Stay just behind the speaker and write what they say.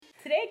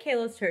today at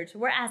Kalos Church,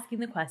 we're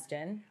asking the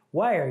question,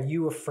 why are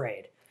you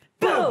afraid?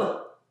 Boom!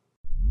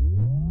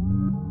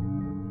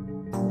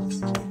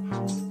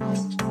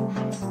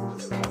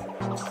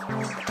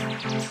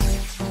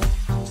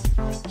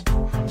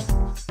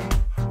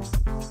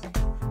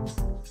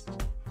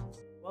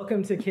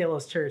 Welcome to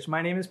Kalos Church.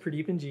 My name is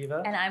Pradeep and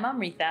Jiva. And I'm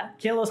Amrita.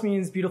 Kalos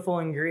means beautiful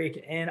in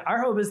Greek, and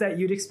our hope is that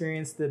you'd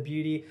experience the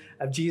beauty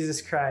of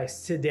Jesus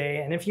Christ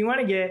today. And if you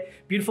want to get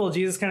beautiful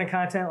Jesus kind of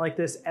content like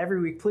this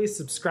every week, please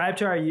subscribe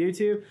to our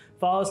YouTube,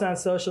 follow us on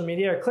social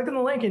media, or click on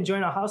the link and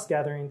join our house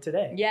gathering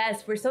today.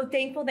 Yes, we're so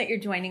thankful that you're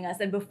joining us.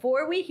 And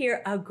before we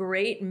hear a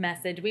great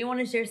message, we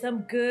want to share some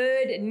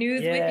good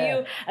news with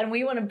you, and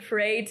we want to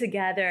pray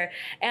together.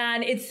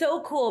 And it's so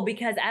cool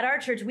because at our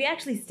church, we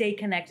actually stay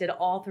connected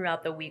all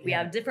throughout the week. We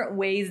have different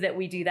ways that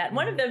we do that.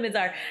 One of them is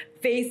our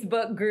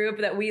Facebook group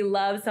that we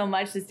love so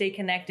much to stay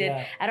connected.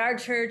 At our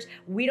church,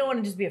 we don't want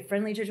to just be a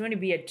friendly church. We want to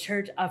be a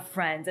church of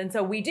friends. And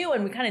so we do,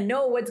 and we kind of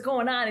know what's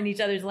going on in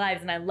each other's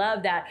lives. And I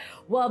love that.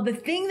 Well, the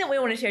thing that we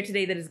want to share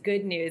today that is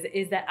good news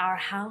is that our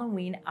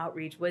Halloween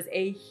outreach was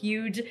a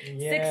huge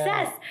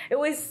success. It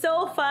was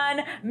so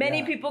fun.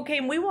 Many people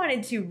came. We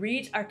wanted to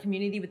reach our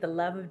community with the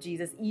love of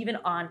Jesus, even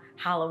on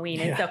Halloween.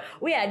 And so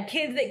we had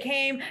kids that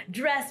came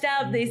dressed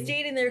up. They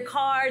stayed in their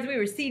cars. We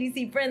were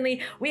CDC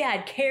friendly. We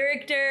had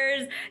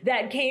characters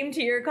that came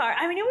to your car.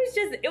 I mean, it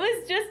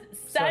was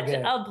just such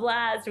a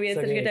blast. We had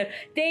such a good time.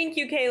 Thank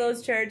you,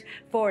 Kalos Church,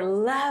 for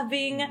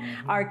loving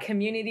our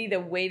community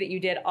the way that you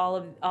did. All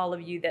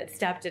of you that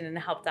stepped in and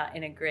helped out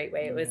in a great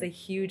way. It was a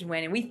huge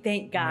win, and we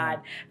thank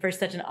God for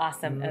such an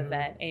awesome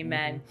event.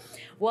 Amen.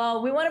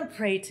 Well, we want to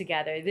pray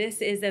together.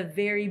 This is a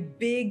very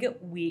big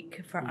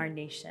week for our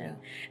nation,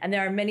 and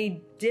there are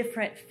many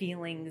different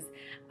feelings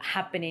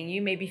happening.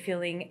 You may be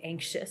feeling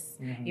anxious.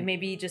 You may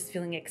be just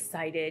feeling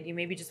excited. You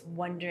may be just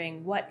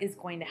wondering what is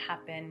going to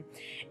happen.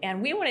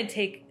 And we want to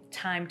take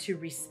time to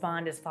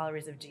respond as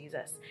followers of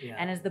Jesus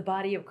and as the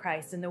body of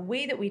Christ. And the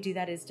way that we do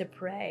that is to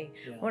pray.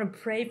 We want to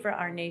pray for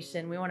our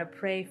nation. We want to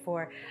pray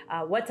for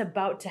what's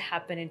about to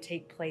happen and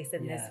take place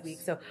in this week.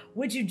 So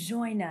would you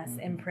join us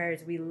in prayer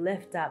as we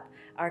lift up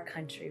our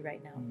country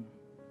right now?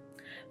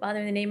 Father,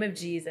 in the name of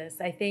Jesus,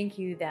 I thank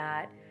you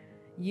that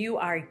you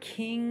are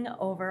king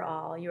over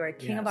all. You are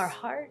king of our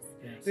hearts.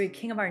 You are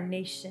king of our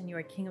nation. You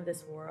are king of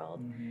this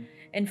world.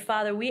 And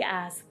Father, we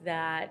ask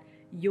that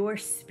your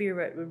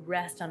spirit would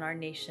rest on our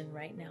nation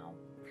right now.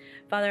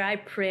 Father, I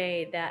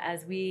pray that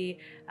as we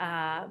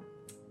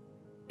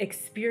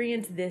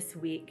experience this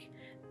week,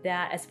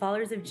 that as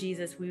followers of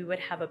Jesus, we would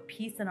have a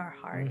peace in our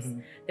hearts,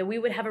 that we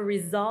would have a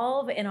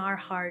resolve in our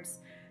hearts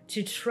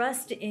to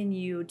trust in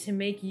you, to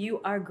make you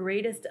our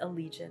greatest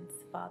allegiance,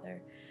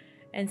 Father.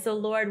 And so,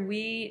 Lord,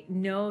 we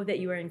know that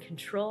you are in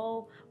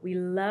control. We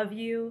love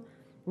you.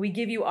 We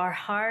give you our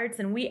hearts,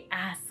 and we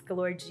ask,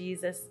 Lord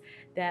Jesus,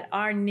 that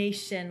our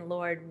nation,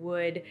 Lord,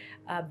 would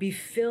be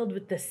filled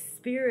with the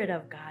Spirit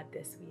of God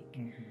this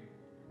week.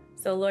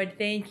 So, Lord,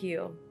 thank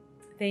you.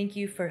 Thank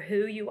you for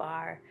who you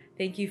are.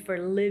 Thank you for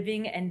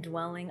living and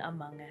dwelling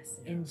among us.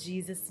 In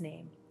Jesus'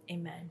 name,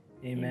 amen.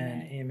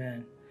 Amen.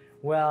 Amen.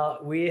 Well,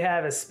 we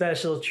have a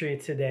special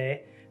treat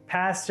today.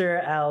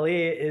 Pastor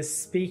Ali is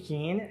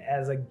speaking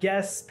as a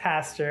guest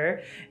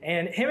pastor,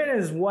 and him and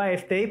his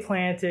wife, they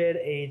planted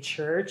a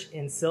church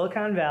in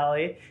Silicon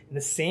Valley in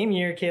the same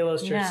year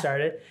Kalos Church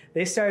started.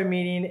 They started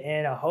meeting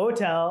in a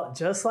hotel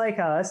just like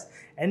us,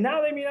 and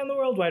now they meet on the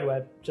World Wide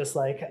Web just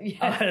like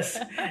us.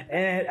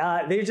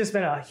 And they've just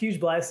been a huge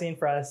blessing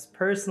for us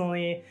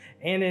personally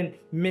and in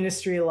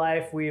ministry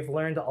life. We've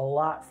learned a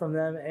lot from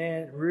them,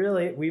 and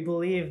really we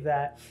believe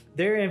that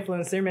their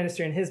influence, their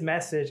ministry, and his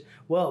message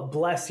will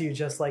bless you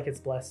just like it's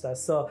blessed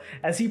us. So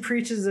as he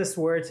preaches this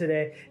word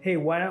today, hey,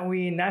 why don't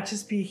we not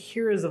just be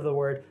hearers of the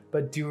word,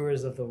 but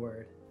doers of the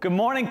word? Good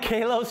morning,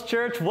 Kalos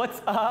Church.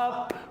 What's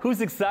up?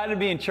 Who's excited to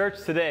be in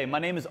church today? My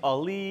name is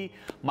Ali.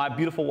 My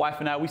beautiful wife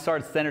and I, we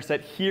started Center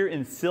Set here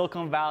in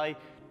Silicon Valley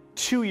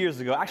 2 years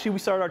ago. Actually, we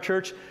started our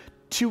church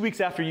 2 weeks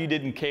after you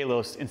did in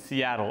Kalos in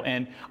Seattle.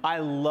 And I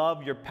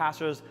love your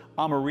pastors,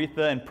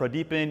 Amrita and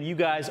Pradeepan. You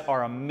guys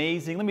are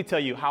amazing. Let me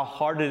tell you how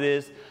hard it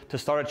is to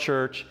start a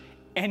church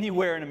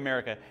anywhere in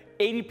America.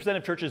 80%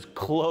 of churches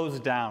close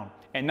down.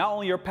 And not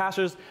only your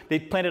pastors, they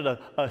planted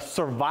a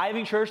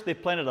surviving church, they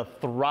planted a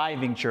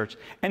thriving church.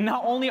 And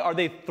not only are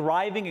they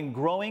thriving and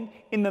growing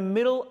in the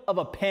middle of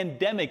a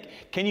pandemic,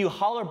 can you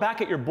holler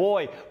back at your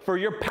boy, for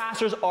your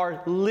pastors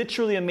are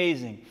literally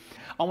amazing.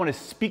 I want to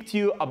speak to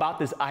you about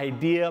this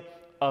idea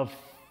of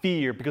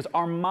fear, because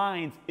our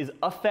minds is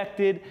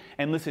affected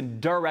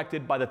and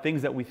directed by the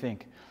things that we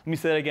think. Let me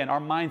say that again.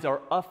 Our minds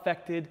are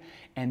affected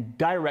and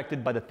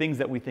directed by the things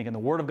that we think. And the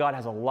Word of God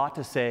has a lot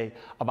to say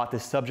about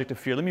this subject of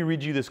fear. Let me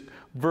read you this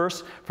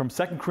verse from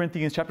 2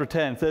 Corinthians chapter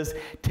 10. It says,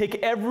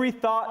 take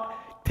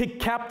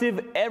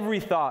captive every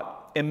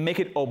thought and make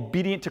it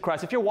obedient to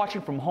Christ. If you're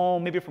watching from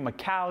home, maybe from a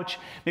couch,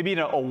 maybe in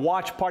a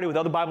watch party with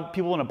other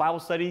people in a Bible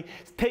study,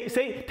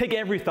 take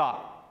every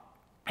thought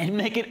and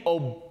make it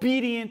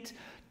obedient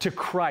to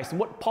Christ. And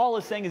what Paul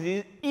is saying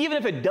is, even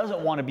if it doesn't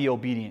want to be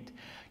obedient,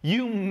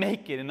 You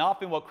make it. And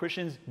often what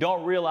Christians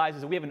don't realize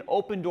is that we have an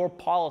open door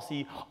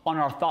policy on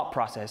our thought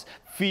process.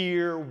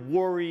 Fear,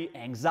 worry,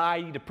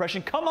 anxiety,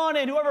 depression. Come on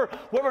in.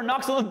 Whoever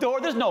knocks on the door,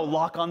 there's no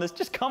lock on this.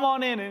 Just come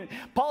on in. And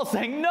Paul's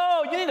saying,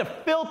 no, you need a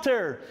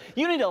filter.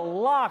 You need a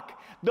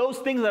lock. Those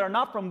things that are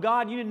not from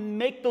God, you need to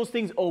make those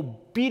things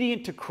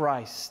obedient to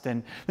Christ.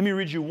 And let me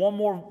read you one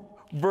more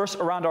verse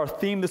around our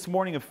theme this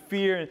morning of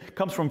fear. It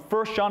comes from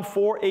 1 John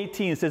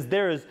 4:18. It says,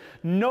 there is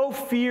no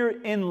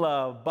fear in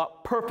love,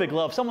 but perfect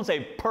love. Someone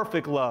say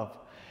perfect love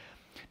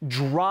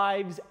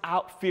drives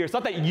out fear. It's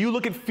not that you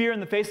look at fear in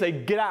the face and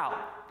say, get out,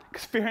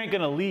 because fear ain't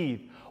going to leave.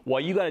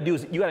 What you got to do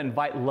is you got to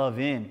invite love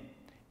in,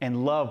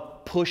 and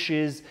love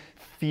pushes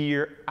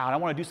fear out. I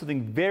want to do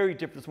something very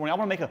different this morning. I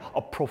want to make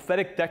a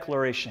prophetic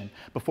declaration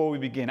before we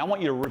begin. I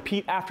want you to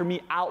repeat after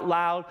me out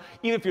loud,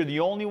 even if you're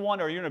the only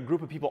one or you're in a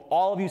group of people.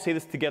 All of you say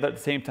this together at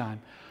the same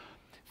time.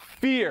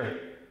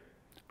 Fear,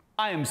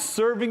 I am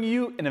serving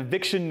you an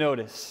eviction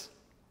notice.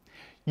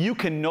 You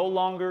can no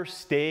longer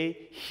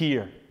stay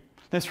here.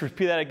 Let's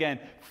repeat that again.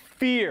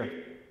 Fear,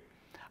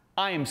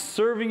 I am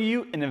serving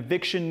you an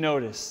eviction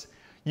notice.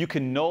 You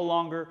can no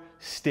longer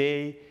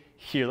stay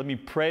here. Let me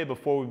pray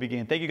before we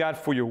begin. Thank you, God,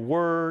 for your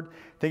word.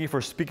 Thank you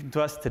for speaking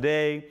to us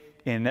today.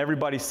 And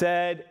everybody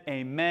said,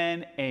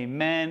 amen,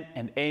 amen,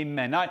 and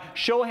amen. Now,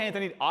 show of hands, I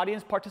need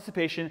audience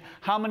participation.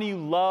 How many of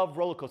you love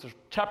roller coasters?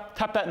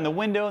 Tap that in the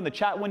window, in the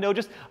chat window.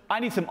 I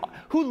need some.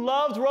 Who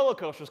loves roller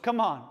coasters? Come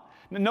on.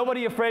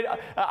 Nobody afraid?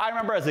 I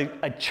remember as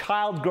a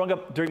child growing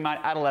up during my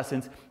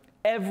adolescence,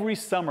 every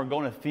summer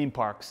going to theme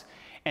parks,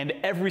 and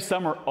every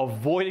summer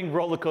avoiding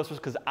roller coasters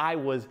because I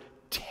was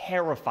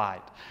terrified.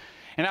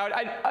 And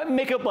I'd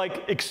make up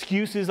like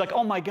excuses like,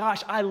 oh my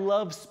gosh, I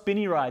love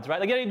spinny rides, right?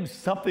 Like you gotta do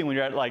something when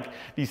you're at like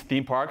these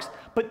theme parks.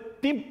 But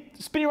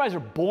spinny rides are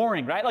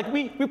boring, right? Like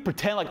we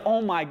pretend like,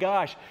 oh my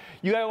gosh,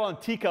 you gotta go on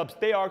teacups.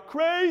 They are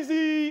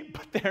crazy,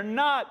 but they're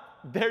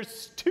not. They're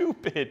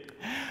stupid.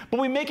 But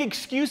we make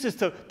excuses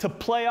to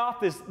play off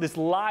this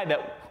lie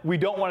that we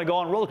don't want to go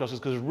on roller coasters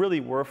because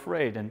really we're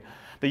afraid. And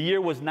the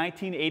year was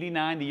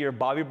 1989, the year of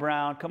Bobby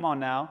Brown, come on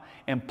now,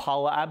 and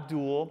Paula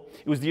Abdul.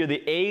 It was the year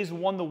the A's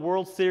won the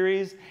World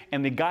Series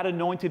and the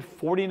God-anointed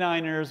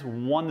 49ers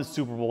won the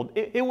Super Bowl.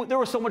 There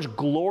was so much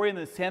glory in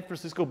the San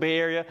Francisco Bay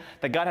Area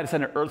that God had to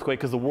send an earthquake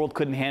because the world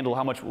couldn't handle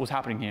how much was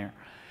happening here.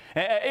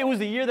 It was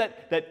the year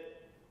that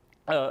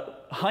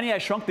Honey, I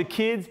Shrunk the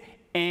Kids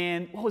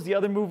and what was the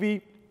other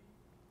movie?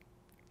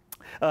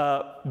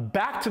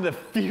 Back to the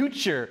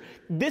Future.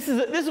 This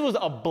was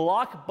a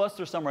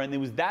blockbuster summer, and it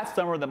was that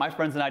summer that my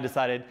friends and I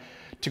decided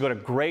to go to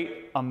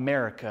Great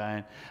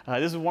America.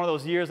 And this is one of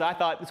those years I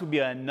thought this would be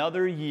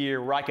another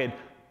year where I could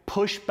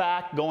push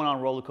back going on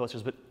roller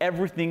coasters, but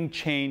everything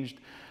changed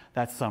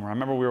that summer. I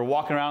remember we were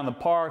walking around in the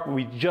park,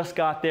 we just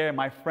got there, and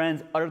my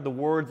friends uttered the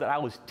words that I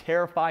was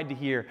terrified to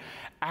hear.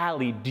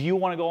 Allie, do you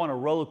want to go on a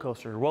roller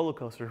coaster, roller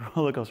coaster,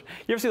 roller coaster?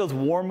 You ever see those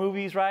war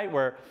movies, right,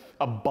 where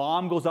a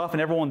bomb goes off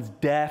and everyone's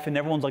deaf and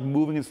everyone's like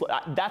moving and slow?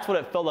 That's what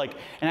it felt like.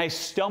 And I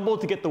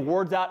stumbled to get the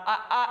words out.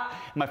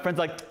 And my friend's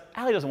like,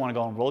 Allie doesn't want to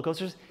go on roller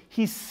coasters.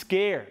 He's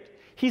scared.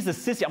 He's a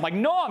sissy. I'm like,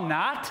 no, I'm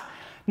not.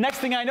 Next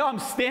thing I know, I'm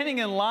standing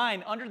in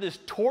line under this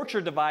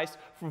torture device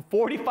for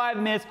 45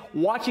 minutes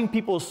watching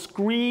people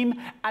scream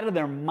out of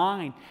their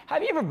mind.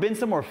 Have you ever been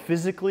somewhere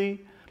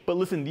physically, but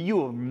listen, you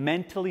were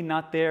mentally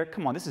not there?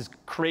 Come on, this is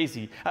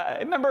crazy.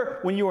 Remember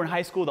when you were in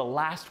high school the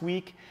last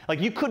week? Like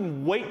you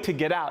couldn't wait to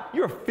get out.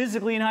 You were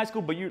physically in high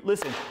school, but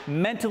listen,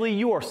 mentally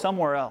you are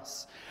somewhere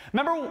else.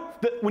 Remember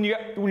when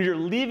you're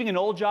leaving an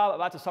old job,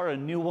 about to start a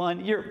new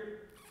one? You're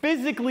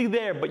physically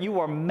there, but you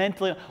are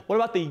mentally. What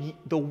about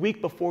the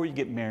week before you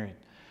get married?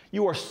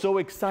 You are so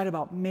excited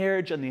about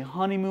marriage and the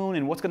honeymoon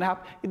and what's going to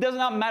happen. It does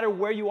not matter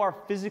where you are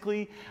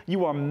physically.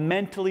 You are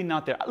mentally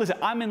not there. Listen,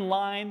 I'm in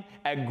line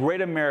at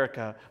Great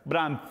America, but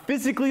I'm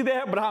physically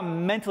there, but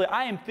I'm mentally.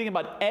 I am thinking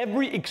about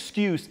every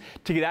excuse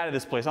to get out of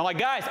this place. I'm like,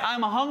 guys,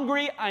 I'm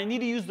hungry. I need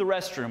to use the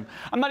restroom.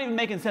 I'm not even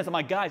making sense. I'm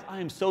like, guys, I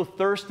am so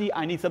thirsty.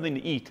 I need something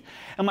to eat.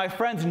 And my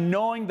friends,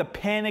 knowing the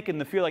panic and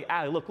the fear, like,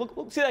 Allie,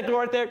 look, see that girl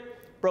right there?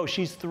 Bro,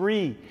 she's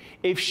 3.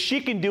 If she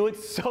can do it,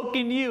 so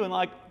can you. And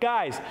like,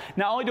 guys,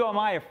 not only am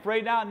I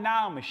afraid now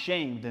I'm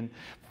ashamed. And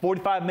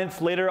 45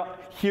 minutes later,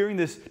 hearing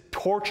this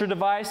torture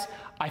device,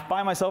 I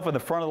find myself in the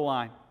front of the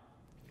line.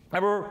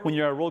 Remember when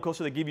you're at a roller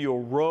coaster, they give you a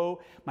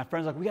row? My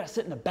friend's like, we gotta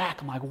sit in the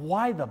back. I'm like,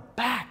 why the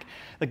back?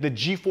 Like the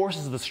G-force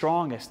is the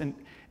strongest. And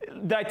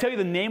did I tell you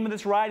the name of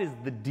this ride is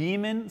The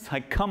Demon? It's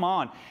like, come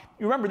on.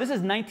 You remember, this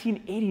is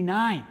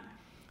 1989.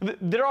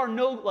 There are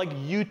no like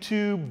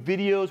YouTube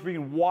videos where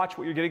you can watch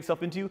what you're getting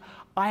yourself into.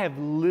 I have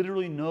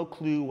literally no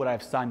clue what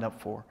I've signed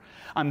up for.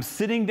 I'm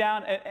sitting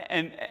down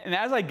and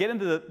as I get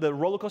into the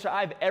roller coaster,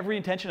 I have every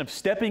intention of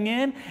stepping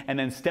in and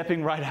then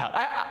stepping right out.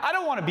 I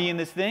don't want to be in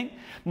this thing.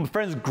 My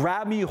friends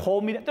grab me,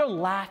 hold me. They're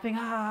laughing.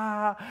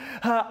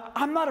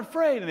 I'm not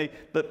afraid. And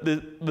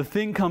the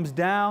thing comes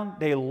down.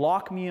 They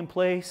lock me in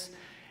place.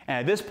 And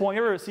at this point,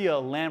 you ever see a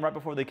lamb right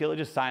before they kill it?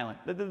 Just silent.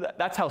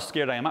 That's how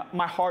scared I am.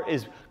 My heart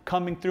is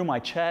coming through my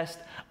chest.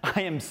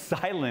 I am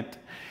silent.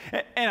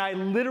 And I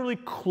literally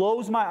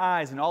close my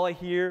eyes, and all I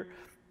hear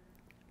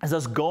is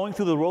us going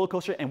through the roller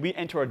coaster, and we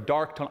enter a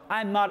dark tunnel.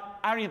 I don't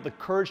even have the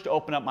courage to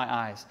open up my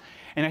eyes.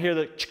 And I hear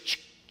the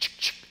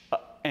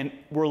and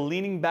we're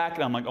leaning back,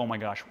 and I'm like, oh my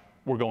gosh,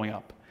 we're going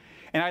up.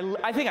 And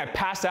I think I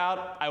pass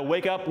out, I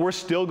wake up, we're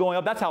still going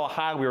up. That's how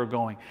high we were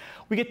going.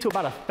 We get to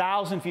about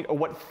 1,000 feet, or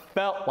what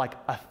felt like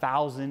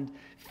 1,000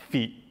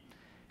 feet.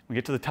 We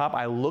get to the top,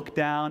 I look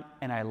down,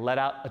 and I let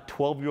out a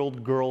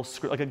 12-year-old girl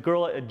scream, like a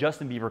girl at a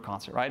Justin Bieber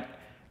concert, right?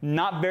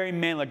 Not very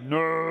manly, like,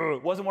 no,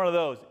 it wasn't one of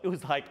those. It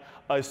was like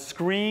a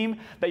scream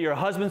that your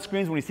husband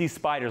screams when he sees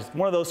spiders,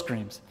 one of those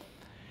screams.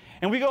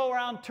 And we go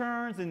around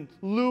turns and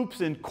loops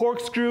and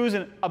corkscrews,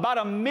 and about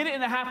a minute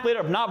and a half later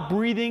of not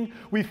breathing,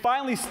 we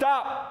finally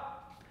stop.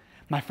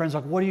 My friend's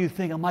like, what do you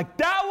think? I'm like,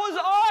 that was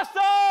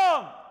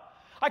awesome!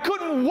 I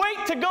couldn't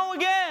wait to go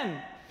again.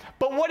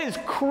 But what is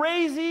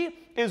crazy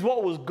is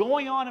what was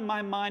going on in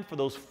my mind for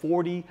those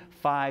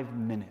 45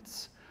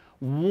 minutes.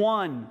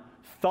 One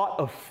thought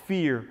of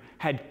fear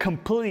had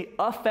completely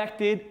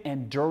affected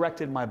and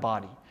directed my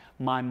body,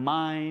 my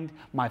mind,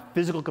 my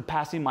physical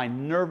capacity, my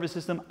nervous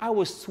system. I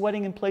was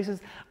sweating in places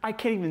I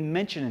can't even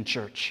mention in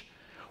church.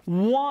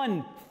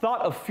 One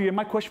thought of fear.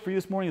 My question for you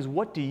this morning is,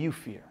 what do you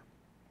fear?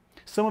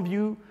 Some of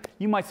you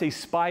might say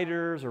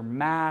spiders or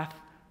math.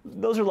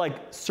 Those are like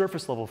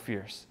surface level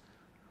fears.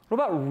 What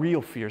about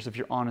real fears, if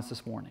you're honest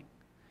this morning?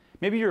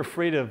 Maybe you're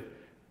afraid of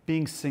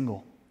being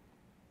single.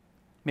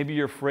 Maybe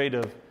you're afraid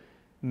of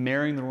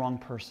marrying the wrong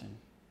person.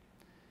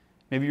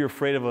 Maybe you're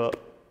afraid of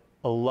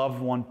a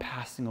loved one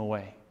passing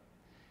away.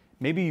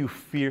 Maybe you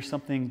fear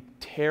something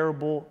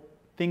terrible,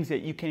 things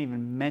that you can't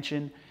even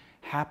mention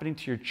happening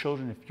to your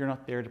children if you're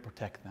not there to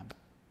protect them.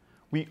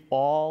 We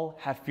all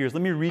have fears.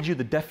 Let me read you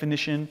the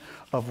definition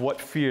of what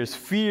fear is.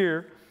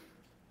 Fear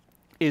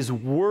is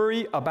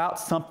worry about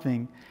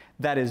something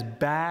that is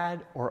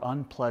bad or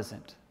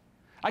unpleasant.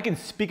 I can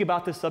speak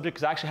about this subject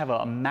because I actually have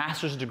a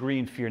master's degree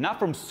in fear, not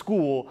from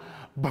school,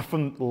 but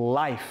from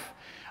life.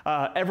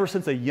 Ever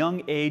since a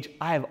young age,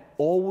 I have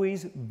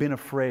always been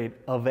afraid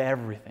of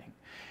everything.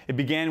 It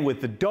began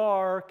with the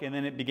dark, and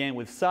then it began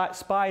with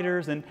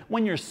spiders. And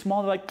when you're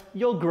small, they're like,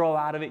 you'll grow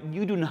out of it.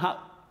 You do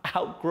not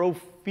outgrow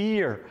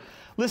fear.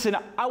 Listen,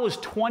 I was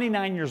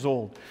 29 years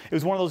old. It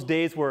was one of those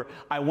days where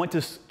I went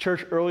to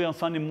church early on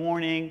Sunday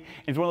morning.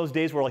 It's one of those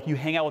days where like you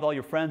hang out with all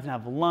your friends and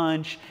have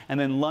lunch, and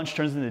then lunch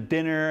turns into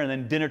dinner, and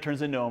then dinner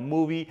turns into a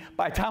movie.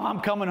 By the time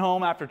I'm coming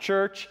home after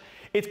church,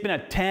 it's been a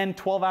 10,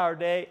 12-hour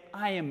day.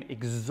 I am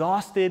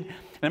exhausted. And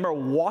I remember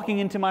walking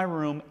into my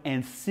room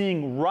and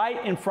seeing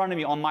right in front of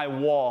me on my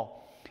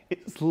wall,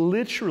 it's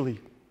literally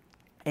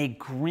a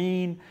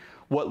green,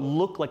 what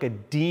looked like a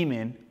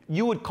demon.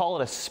 You would call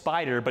it a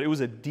spider, but it was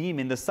a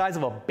demon the size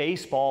of a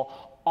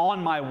baseball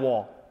on my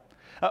wall.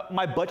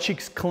 My butt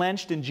cheeks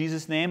clenched in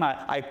Jesus' name.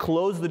 I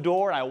closed the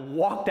door and I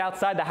walked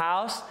outside the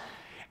house,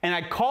 and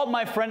I called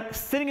my friend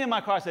sitting in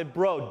my car. I said,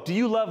 bro, do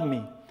you love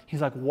me? He's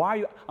like, why are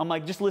you? I'm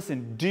like, just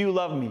listen, do you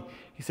love me?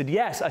 He said,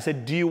 yes. I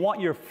said, do you want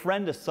your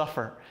friend to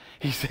suffer?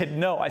 He said,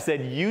 no. I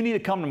said, you need to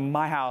come to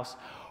my house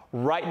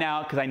right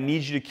now because I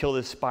need you to kill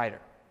this spider.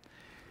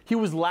 He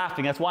was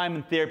laughing. That's why I'm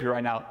in therapy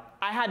right now.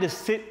 I had to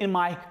sit in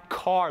my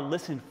car,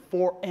 listen,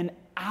 for an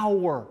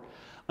hour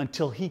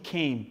until he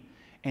came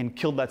and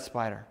killed that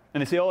spider.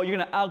 And they say, oh, you're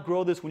going to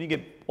outgrow this when you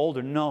get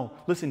older. No.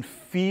 Listen,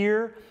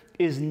 fear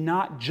is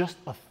not just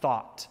a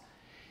thought.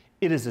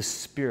 It is a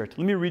spirit.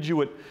 Let me read you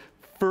what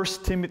 2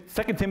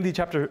 Timothy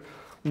chapter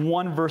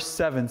 1, verse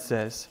 7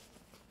 says.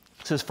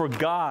 It says, for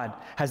God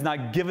has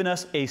not given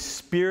us a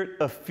spirit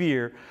of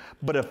fear,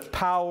 but of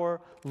power,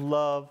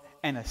 love,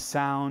 and a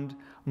sound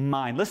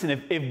mind.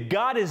 Listen, if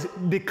God is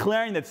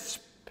declaring that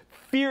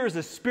fear is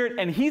a spirit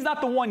and he's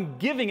not the one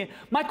giving it,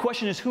 my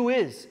question is, who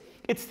is?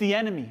 It's the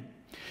enemy.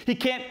 He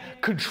can't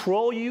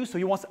control you, so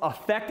he wants to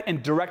affect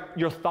and direct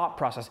your thought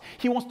process.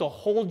 He wants to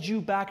hold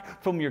you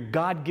back from your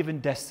God-given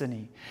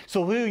destiny.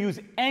 So he'll use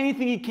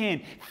anything he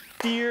can,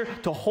 fear,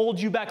 to hold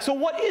you back. So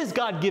what is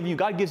God giving you?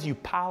 God gives you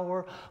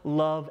power,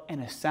 love,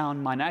 and a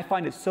sound mind. And I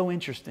find it so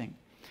interesting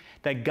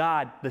that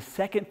God, the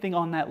second thing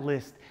on that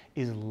list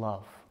is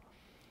love.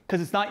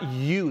 Because it's not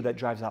you that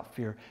drives out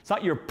fear. It's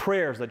not your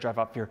prayers that drive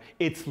out fear.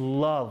 It's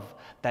love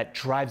that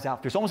drives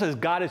out fear. It's almost as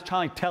God is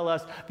trying to tell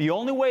us the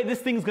only way this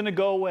thing's going to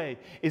go away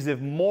is if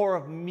more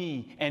of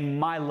me and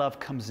my love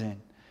comes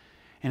in.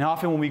 And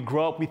often when we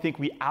grow up, we think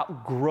we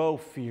outgrow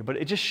fear. But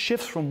it just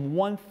shifts from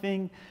one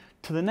thing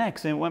to the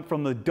next. And it went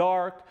from the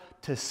dark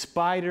to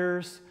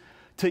spiders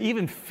to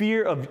even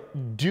fear of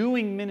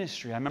doing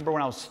ministry. I remember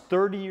when I was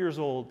 30 years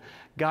old,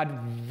 God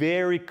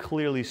very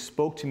clearly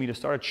spoke to me to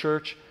start a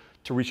church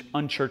to reach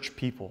unchurched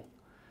people.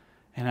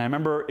 And I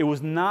remember it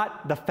was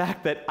not the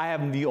fact that I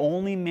am the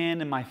only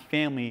man in my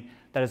family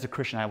that is a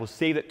Christian. I was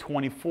saved at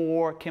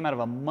 24, came out of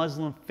a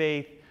Muslim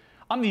faith.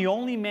 I'm the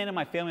only man in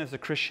my family that's a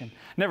Christian.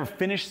 Never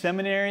finished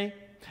seminary.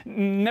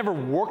 never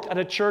worked at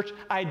a church.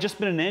 I had just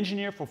been an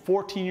engineer for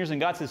 14 years, and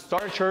God said,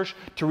 start a church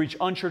to reach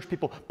unchurched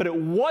people. But it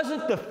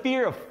wasn't the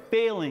fear of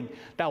failing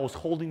that was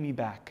holding me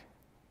back.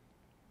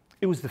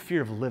 It was the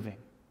fear of living.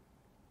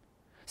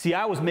 See,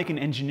 I was making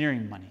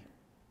engineering money.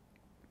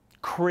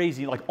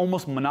 Crazy, like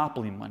almost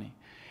monopoly money.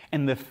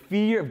 And the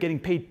fear of getting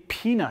paid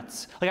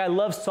peanuts. Like, I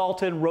love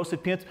salted and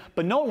roasted peanuts,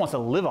 but no one wants to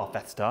live off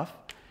that stuff.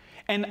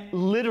 And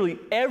literally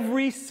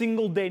every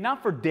single day,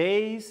 not for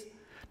days,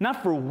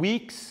 not for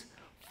weeks,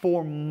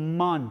 for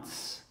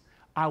months,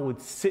 I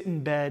would sit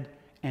in bed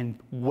and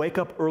wake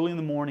up early in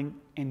the morning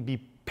and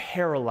be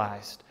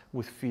paralyzed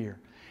with fear.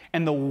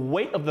 And the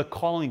weight of the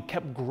calling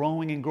kept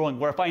growing and growing,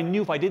 where if I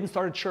knew if I didn't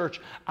start a church,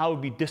 I would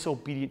be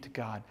disobedient to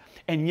God.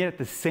 And yet at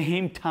the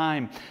same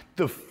time,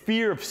 the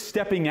fear of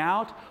stepping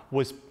out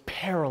was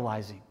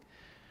paralyzing.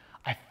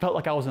 I felt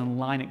like I was in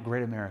line at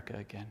Great America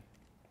again.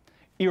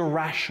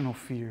 Irrational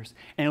fears.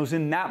 And it was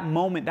in that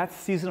moment, that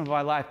season of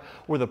my life,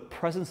 where the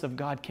presence of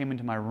God came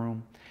into my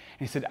room.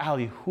 And he said,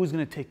 Ali, who's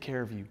going to take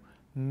care of you?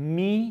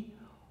 Me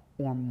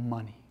or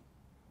money?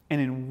 And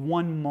in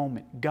one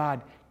moment,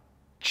 God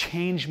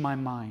changed my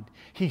mind.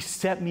 He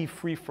set me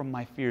free from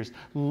my fears.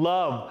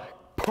 Love,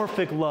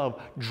 perfect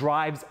love,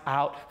 drives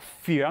out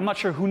fear. I'm not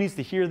sure who needs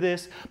to hear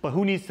this, but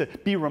who needs to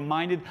be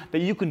reminded that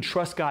you can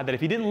trust God, that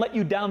if he didn't let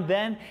you down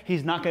then,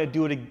 he's not going to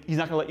do it. He's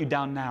not going to let you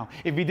down now.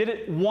 If he did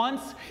it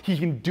once, he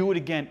can do it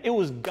again. It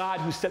was God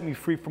who set me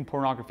free from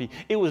pornography.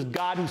 It was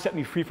God who set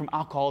me free from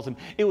alcoholism.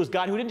 It was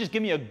God who didn't just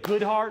give me a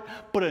good heart,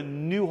 but a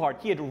new heart.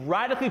 He had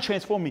radically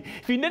transformed me.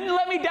 If he didn't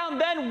let me down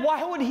then,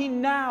 why would he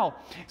now?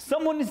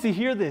 Someone needs to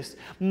hear this.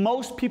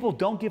 Most people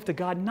don't give to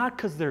God not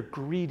because they're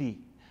greedy,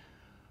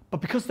 but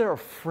because they're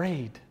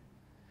afraid.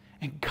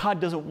 And God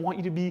doesn't want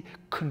you to be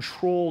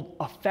controlled,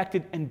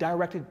 affected, and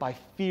directed by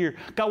fear.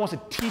 God wants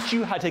to teach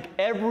you how to take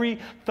every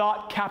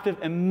thought captive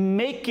and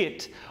make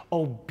it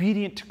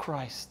obedient to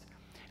Christ.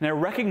 And I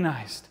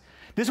recognized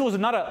this was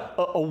not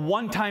a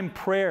one-time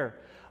prayer.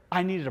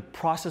 I needed a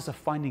process of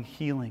finding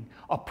healing,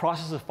 a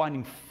process of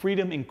finding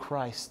freedom in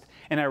Christ.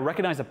 And I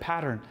recognized a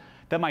pattern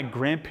that my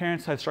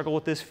grandparents had struggled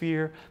with this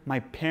fear, my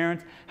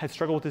parents had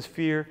struggled with this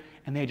fear,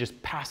 and they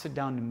just passed it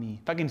down to me.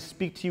 If I can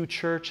speak to you,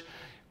 church,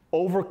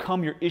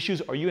 overcome your issues,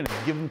 or you're going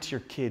to give them to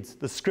your kids.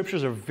 The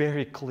scriptures are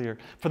very clear.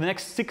 For the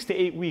next 6 to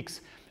 8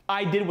 weeks,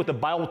 I did what the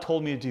Bible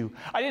told me to do.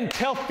 I didn't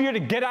tell fear to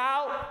get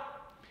out,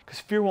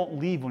 because fear won't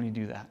leave when you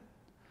do that.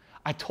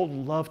 I told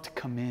love to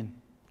come in,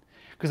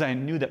 because I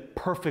knew that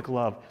perfect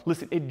love,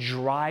 listen, it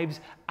drives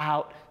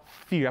out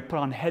fear. I put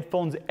on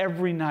headphones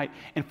every night,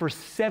 and for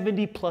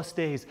 70 plus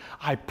days,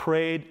 I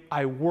prayed,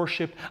 I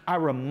worshiped, I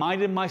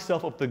reminded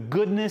myself of the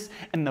goodness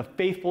and the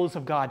faithfulness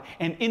of God.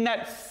 And in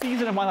that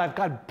season of my life,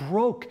 God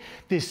broke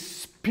this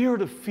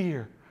spirit of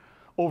fear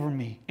over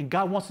me. And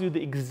God wants to do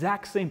the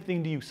exact same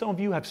thing to you. Some of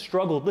you have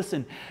struggled,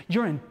 listen,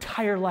 your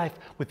entire life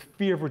with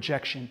fear of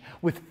rejection,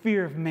 with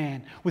fear of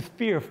man, with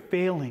fear of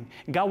failing.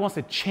 And God wants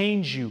to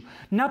change you,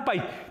 not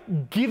by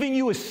giving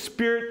you a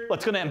spirit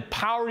that's going to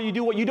empower you to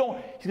do what you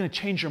don't. He's going to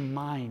change your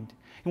mind.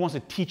 He wants to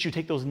teach you to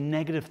take those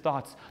negative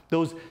thoughts,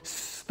 those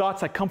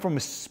thoughts that come from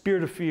a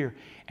spirit of fear,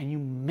 and you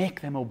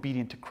make them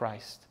obedient to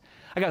Christ.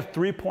 I got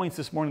 3 points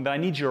this morning that I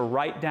need you to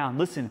write down.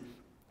 Listen,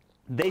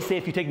 they say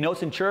if you take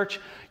notes in church,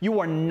 you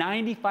are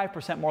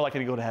 95% more likely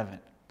to go to heaven.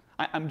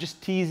 I'm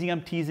just teasing,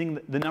 I'm teasing.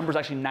 The number is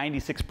actually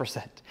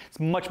 96%. It's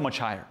much, much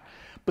higher.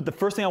 But the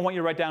first thing I want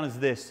you to write down is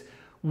this.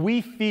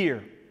 We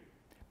fear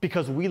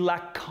because we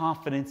lack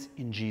confidence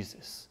in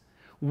Jesus.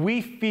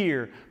 We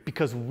fear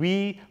because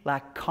we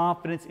lack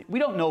confidence. We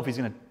don't know if he's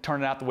going to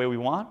turn it out the way we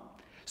want.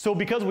 So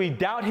because we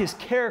doubt his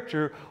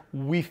character,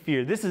 we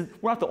fear.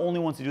 We're not the only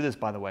ones to do this,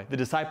 by the way. The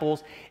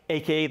disciples,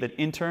 aka the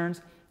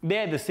interns, they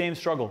had the same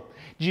struggle.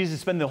 Jesus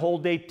spent the whole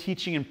day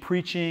teaching and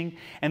preaching,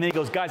 and then he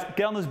goes, guys,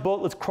 get on this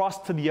boat, let's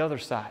cross to the other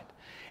side.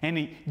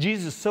 And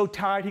Jesus is so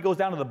tired, he goes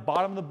down to the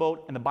bottom of the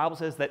boat, and the Bible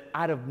says that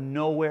out of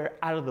nowhere,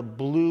 out of the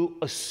blue,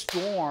 a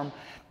storm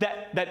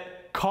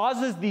that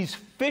causes these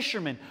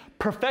fishermen,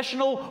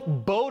 professional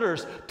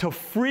boaters, to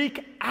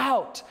freak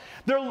out.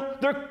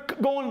 They're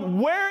going,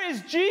 where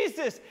is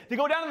Jesus? They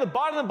go down to the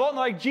bottom of the boat, and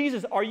they're like,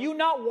 Jesus, are you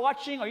not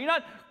watching? Are you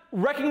not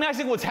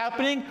recognizing what's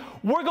happening?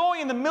 We're going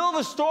in the middle of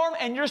a storm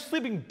and you're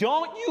sleeping.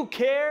 Don't you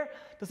care?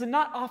 Does it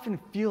not often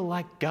feel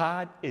like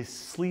God is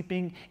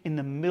sleeping in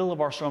the middle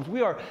of our storms?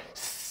 We are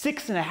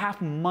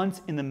 6.5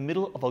 months in the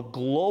middle of a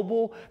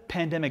global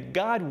pandemic.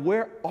 God,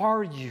 where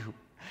are you?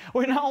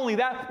 Well, not only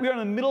that, we are in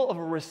the middle of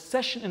a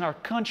recession in our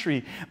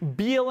country.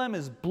 BLM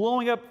is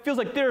blowing up. Feels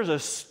like there's a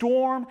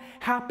storm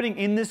happening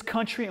in this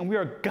country, and we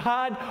are,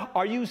 God,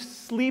 are you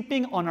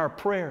sleeping on our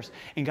prayers?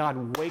 And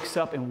God wakes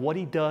up, and what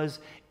he does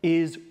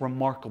is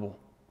remarkable.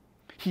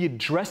 He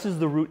addresses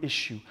the root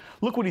issue.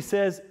 Look what he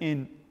says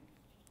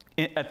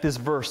at this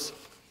verse.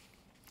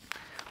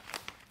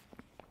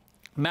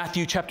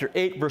 Matthew chapter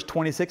 8, verse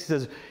 26, he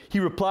says, he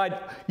replied,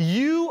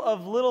 you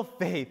of little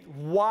faith,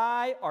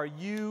 why are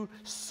you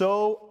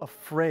so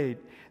afraid?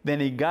 Then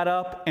he got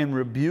up and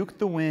rebuked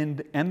the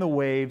wind and the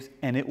waves,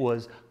 and it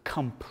was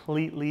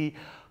completely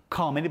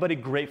calm? Anybody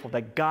grateful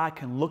that God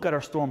can look at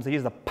our storms, that He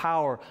has the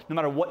power, no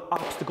matter what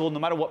obstacle, no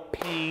matter what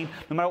pain,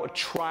 no matter what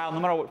trial, no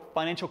matter what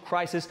financial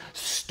crisis,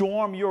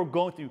 storm you're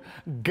going through,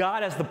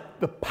 God has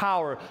the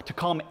power to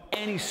calm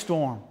any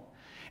storm.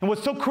 And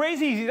what's so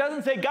crazy is He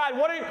doesn't say, God,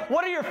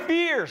 what are your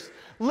fears?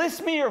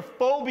 List me your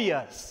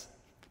phobias.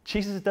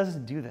 Jesus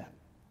doesn't do that.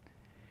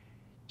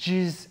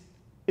 Jesus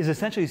is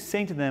essentially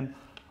saying to them,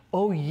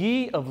 "O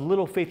ye of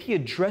little faith." He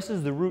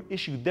addresses the root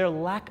issue, their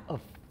lack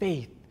of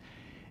faith.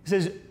 He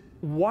says,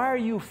 "Why are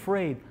you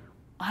afraid?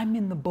 I'm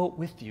in the boat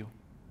with you."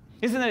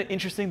 Isn't it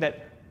interesting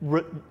that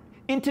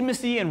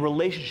intimacy and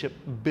relationship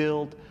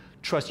build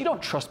trust? You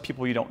don't trust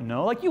people you don't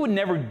know. Like, you would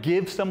never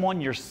give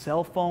someone your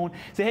cell phone.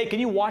 Say, "Hey, can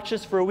you watch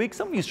this for a week?"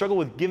 Some of you struggle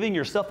with giving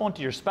your cell phone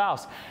to your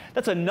spouse.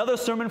 That's another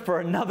sermon for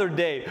another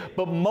day.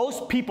 But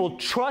most people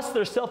trust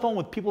their cell phone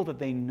with people that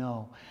they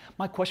know.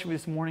 My question for you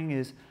this morning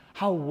is,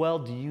 how well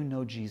do you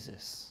know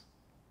Jesus?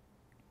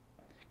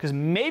 Because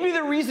maybe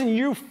the reason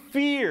you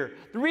fear,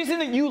 the reason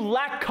that you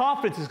lack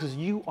confidence is because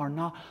you are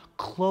not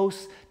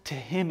close to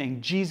Him.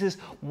 And Jesus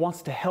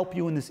wants to help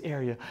you in this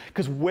area.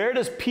 Because where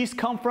does peace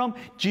come from?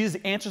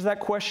 Jesus answers that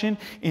question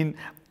in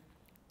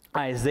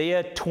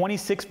Isaiah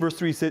 26, verse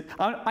 3. He said,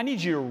 I need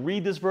you to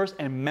read this verse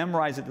and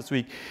memorize it this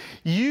week.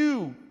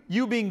 You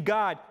being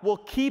God, will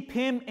keep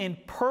him in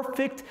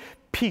perfect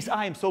peace.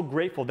 I am so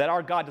grateful that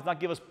our God does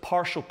not give us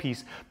partial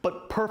peace,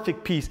 but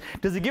perfect peace.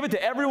 Does He give it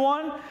to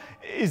everyone?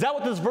 Is that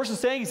what this verse is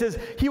saying? He says,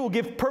 He will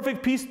give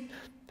perfect peace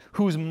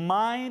whose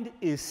mind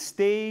is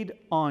stayed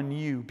on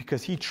you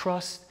because he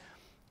trusts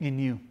in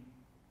you.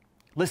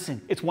 Listen,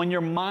 it's when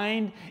your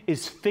mind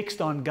is fixed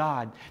on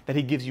God that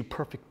He gives you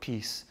perfect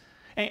peace.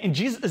 And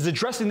Jesus is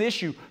addressing the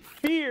issue.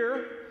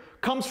 Fear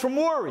comes from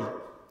worry.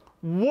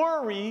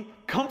 Worry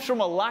comes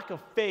from a lack of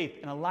faith,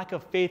 and a lack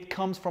of faith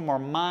comes from our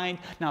mind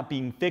not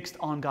being fixed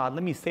on God.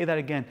 Let me say that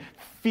again.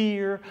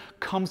 Fear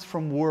comes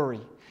from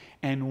worry,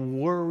 and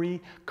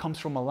worry comes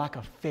from a lack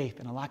of faith,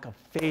 and a lack of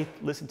faith,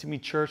 listen to me,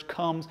 church,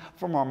 comes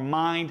from our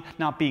mind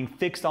not being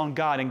fixed on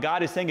God. And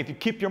God is saying, if you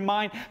keep your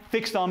mind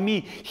fixed on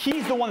me,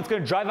 He's the one that's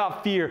going to drive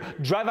out fear,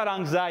 drive out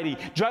anxiety,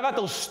 drive out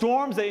those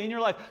storms that are in your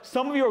life.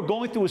 Some of you are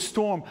going through a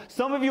storm.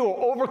 Some of you are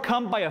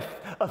overcome by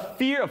a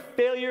fear of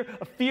failure,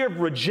 a fear of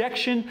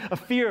rejection, a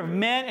fear of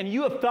man, and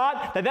you have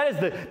thought that is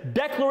the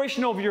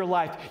declaration over your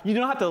life. You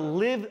don't have to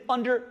live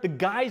under the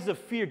guise of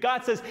fear.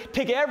 God says,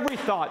 take every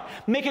thought,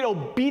 make it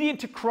obedient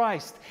to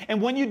Christ. And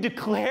when you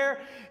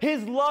declare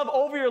His love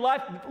over your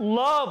life,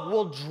 love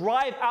will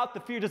drive out the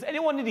fear. Does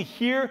anyone need to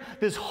hear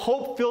this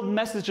hope-filled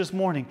message this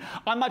morning?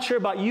 I'm not sure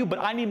about you, but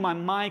I need my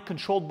mind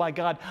controlled by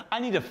God. I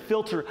need a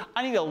filter.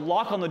 I need a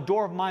lock on the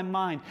door of my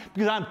mind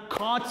because I'm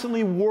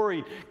constantly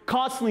worried,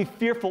 constantly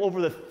fearful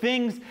over the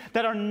things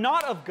that are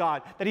not of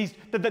God,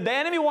 that the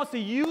enemy wants to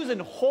use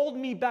and hold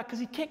me back because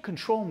he can't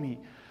control me.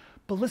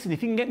 But listen,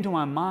 if he can get into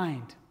my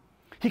mind,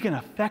 he can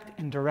affect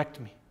and direct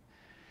me.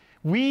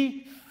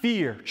 We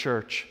fear,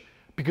 church,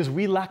 because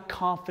we lack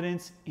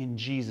confidence in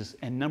Jesus.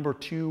 And number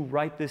 2,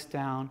 write this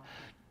down.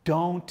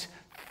 Don't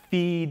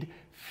feed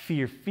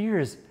fear.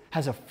 Fear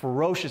has a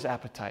ferocious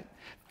appetite.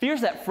 Fear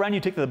is that friend you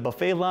take to the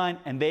buffet line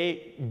and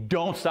they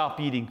don't stop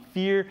eating.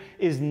 Fear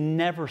is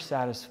never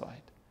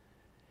satisfied.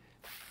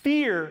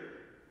 Fear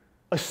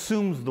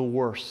assumes the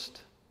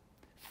worst.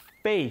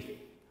 Faith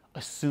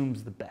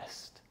assumes the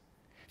best.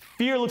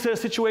 Fear looks at a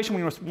situation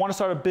when you want to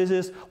start a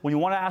business, when you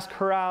want to ask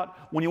her out,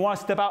 when you want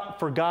to step out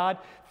for God.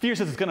 Fear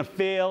says it's going to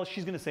fail.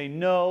 She's going to say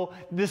no.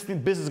 This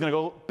business is going to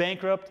go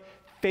bankrupt.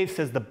 Faith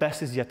says the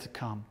best is yet to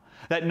come.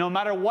 That no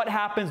matter what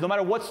happens, no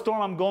matter what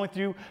storm I'm going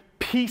through,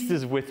 peace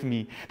is with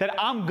me. That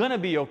I'm going to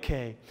be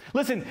okay.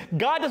 Listen,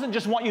 God doesn't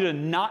just want you to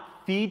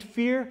not feed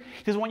fear.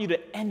 He doesn't want you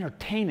to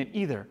entertain it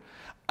either.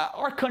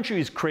 Our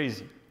country is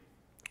crazy.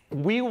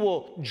 We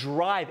will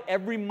drive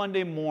every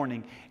Monday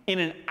morning in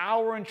an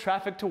hour in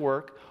traffic to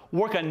work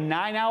a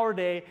 9-hour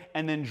day,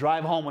 and then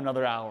drive home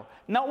another hour.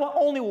 Not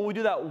only will we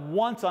do that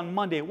once on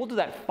Monday, we'll do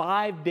that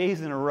 5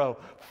 days in a row.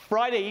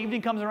 Friday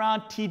evening comes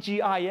around,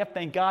 TGIF,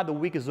 thank God the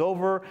week is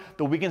over,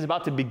 the weekend's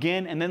about to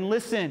begin, and then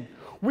listen,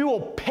 we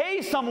will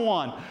pay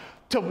someone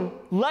to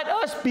let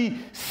us be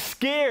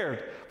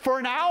scared for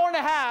an hour and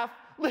a half,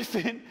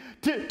 listen,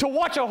 to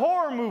watch a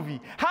horror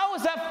movie. How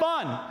is that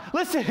fun?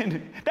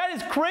 Listen, that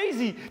is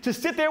crazy to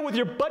sit there with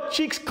your butt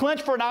cheeks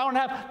clenched for an hour and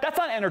a half. That's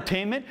not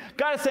entertainment.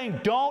 God is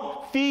saying,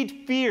 don't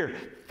feed fear.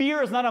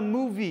 Fear is not a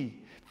movie.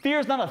 Fear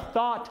is not a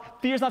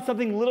thought. Fear is not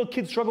something little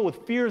kids struggle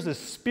with. Fear is a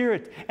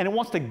spirit, and it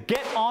wants to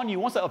get on you.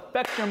 It wants to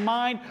affect your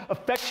mind,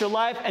 affect your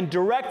life, and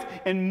direct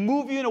and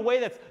move you in a way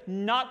that's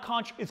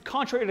it's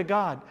contrary to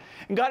God.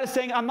 And God is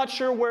saying, I'm not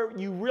sure where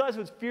you realize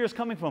what fear is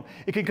coming from.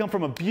 It can come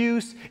from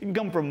abuse. It can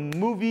come from a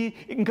movie.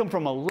 It can come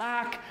from a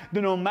lack.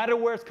 But no matter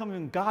where it's coming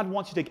from, God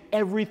wants you to take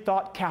every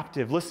thought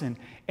captive, listen,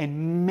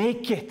 and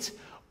make it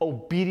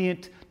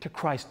obedient to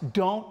Christ.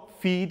 Don't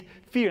feed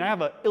fear. And I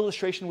have an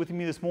illustration with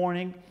me this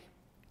morning.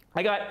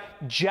 I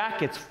got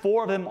jackets,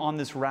 4 of them on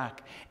this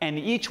rack. And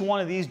each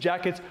one of these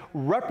jackets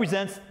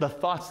represents the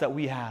thoughts that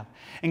we have.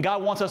 And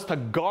God wants us to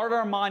guard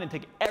our mind and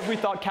take every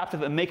thought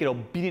captive and make it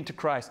obedient to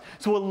Christ.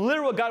 So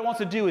what God wants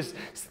to do is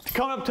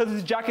come up to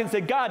this jacket and say,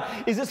 God,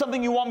 is this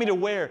something you want me to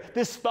wear?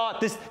 This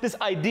thought, this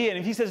idea. And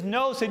if he says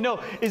no, say no.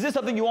 Is this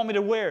something you want me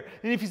to wear?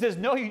 And if he says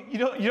no, you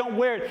don't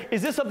wear it.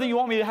 Is this something you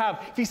want me to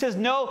have? If he says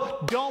no,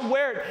 don't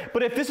wear it.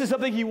 But if this is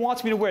something he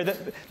wants me to wear,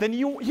 then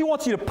he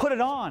wants you to put it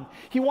on.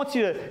 He wants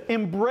you to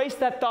embrace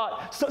that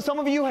thought. So, some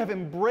of you have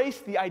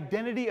embraced the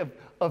identity of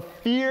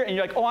fear, and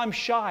you're like, oh, I'm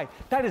shy.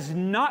 That is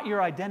not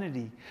your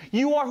identity.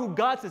 You are who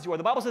God says you are.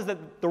 The Bible says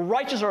that the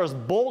righteous are as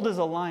bold as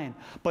a lion.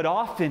 But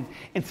often,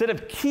 instead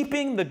of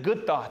keeping the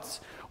good thoughts,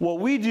 what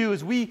we do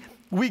is we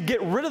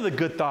get rid of the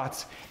good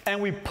thoughts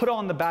and we put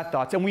on the bad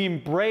thoughts, and we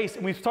embrace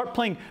and we start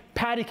playing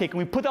patty cake, and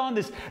we put on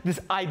this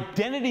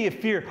identity of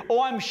fear.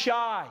 Oh, I'm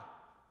shy.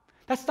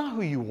 That's not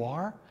who you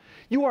are.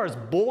 You are as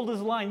bold as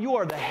a lion. You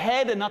are the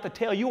head and not the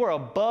tail. You are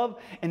above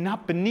and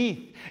not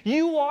beneath.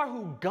 You are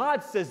who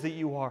God says that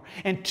you are.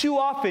 And too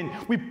often,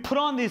 we put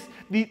on these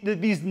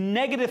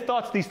negative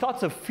thoughts, these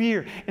thoughts of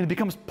fear, and it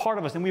becomes part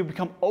of us. And we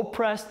become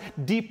oppressed,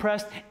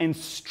 depressed, and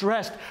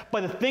stressed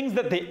by the things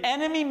that the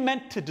enemy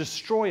meant to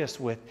destroy us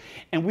with.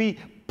 And we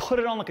put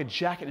it on like a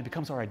jacket, and it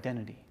becomes our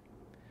identity.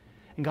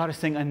 And God is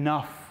saying,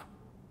 enough.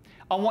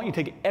 I want you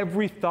to take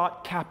every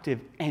thought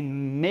captive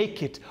and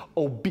make it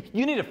obedient.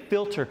 You need a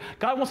filter.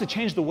 God wants to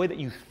change the way that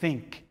you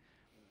think,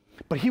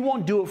 but he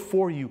won't do it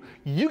for you.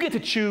 You get to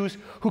choose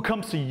who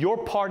comes to your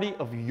party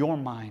of your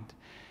mind.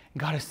 And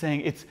God is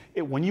saying,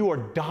 when you are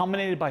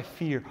dominated by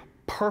fear,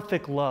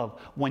 perfect love,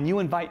 when you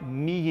invite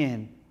me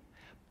in,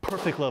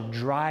 perfect love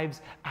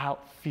drives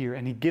out fear.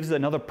 And he gives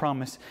another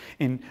promise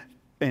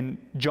in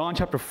John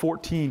chapter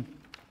 14.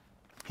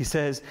 He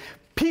says,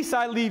 peace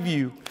I leave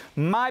you,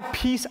 my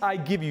peace I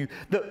give you.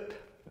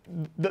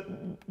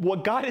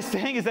 What God is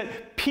saying is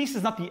that peace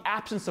is not the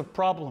absence of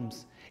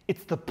problems.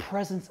 It's the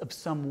presence of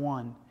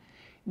someone.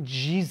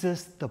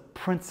 Jesus, the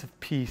Prince of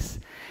Peace.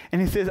 And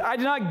he says, I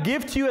do not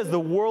give to you as the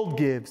world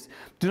gives.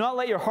 Do not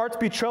let your hearts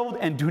be troubled,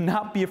 and do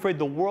not be afraid.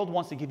 The world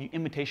wants to give you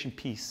imitation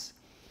peace.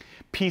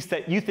 Peace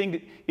that you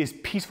think is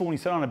peaceful when you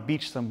sit on a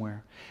beach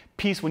somewhere.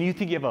 Peace when you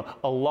think you have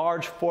a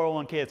large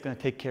 401k that's going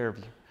to take care of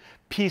you.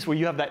 Peace where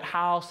you have that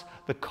house,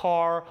 the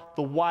car,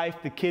 the wife,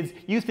 the kids.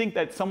 You think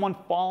that someone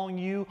following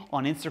you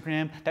on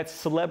Instagram, that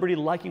celebrity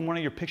liking one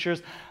of your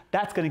pictures,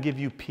 that's going to give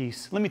you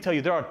peace. Let me tell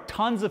you, there are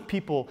tons of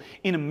people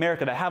in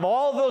America that have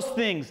all of those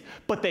things,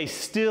 but they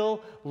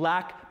still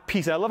lack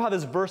peace. I love how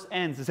this verse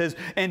ends. It says,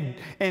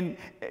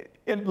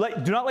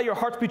 do not let your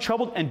hearts be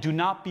troubled, and do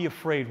not be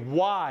afraid.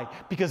 Why?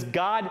 Because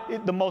God,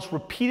 the most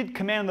repeated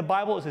command in the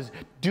Bible, it says,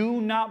 do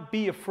not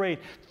be afraid.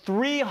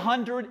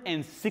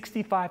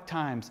 365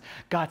 times,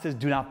 God says,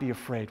 do not be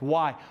afraid.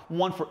 Why?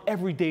 One for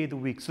every day of the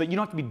week, so that you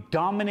don't have to be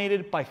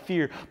dominated by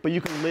fear, but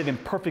you can live in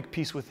perfect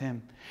peace with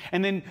him.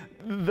 And then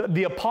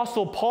the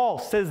Apostle Paul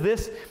says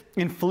this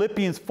in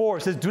Philippians 4.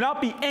 It says, do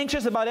not be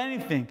anxious about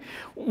anything.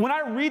 When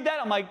I read that,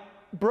 I'm like,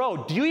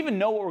 bro, do you even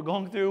know what we're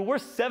going through? We're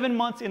 7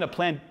 months in a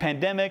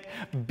pandemic.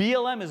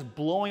 BLM is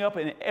blowing up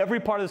in every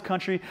part of this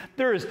country.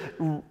 There is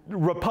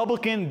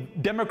Republican,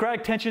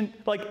 Democratic tension.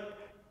 Like,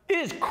 it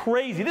is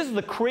crazy. This is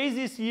the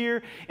craziest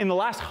year in the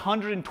last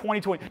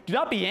 120. Do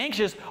not be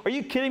anxious. Are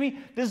you kidding me?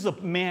 This is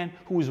a man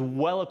who is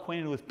well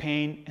acquainted with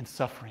pain and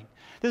suffering.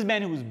 This is a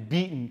man who was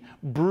beaten,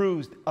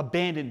 bruised,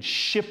 abandoned,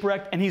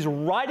 shipwrecked, and he's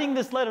writing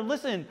this letter,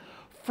 listen,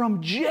 from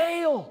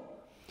jail.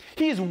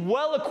 He is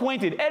well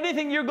acquainted.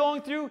 Anything you're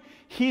going through,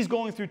 he's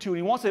going through too. And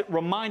he wants to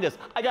remind us,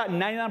 I got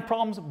 99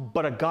 problems,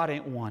 but a God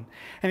ain't one.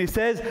 And he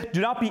says, do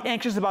not be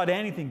anxious about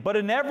anything, but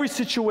in every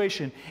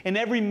situation, in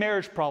every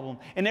marriage problem,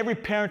 in every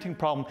parenting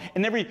problem,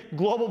 in every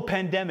global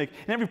pandemic,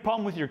 in every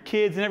problem with your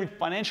kids, in every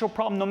financial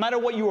problem, no matter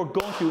what you are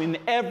going through, in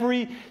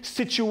every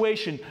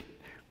situation,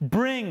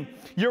 bring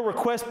your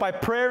request by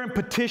prayer and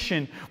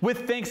petition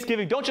with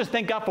thanksgiving. Don't just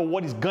thank God for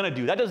what he's going to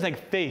do. That doesn't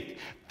take faith.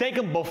 Thank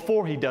him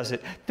before he does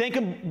it. Thank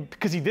him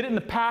because he did it in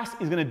the past.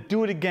 He's going to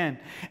do it again.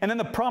 And then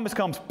the promise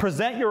comes.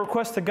 Present your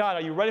request to God.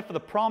 Are you ready for the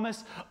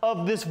promise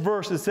of this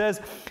verse? It says,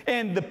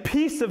 and the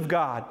peace of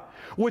God,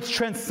 which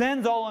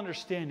transcends all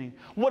understanding.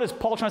 What is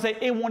Paul trying to say?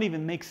 It won't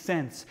even make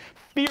sense.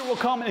 Fear will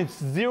come and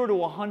it's 0 to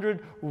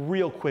 100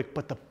 real quick,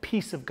 but the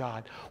peace of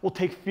God will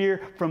take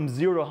fear from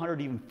 0 to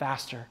 100 even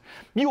faster.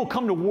 You will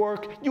come to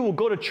work, you will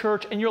go to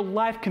church, and your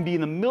life can be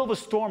in the middle of a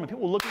storm, and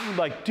people will look at you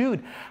like,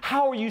 dude,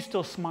 how are you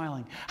still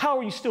smiling? How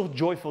are you still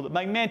joyful?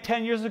 Like, man,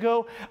 10 years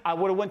ago, I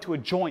would have went to a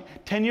joint.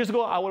 10 years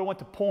ago, I would have went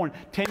to porn.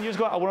 10 years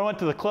ago, I would have went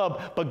to the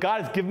club, but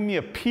God has given me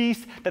a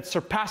peace that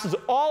surpasses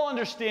all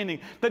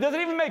understanding, that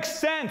doesn't even make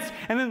sense.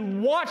 And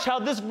then watch how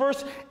this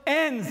verse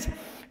ends.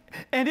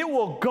 And it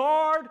will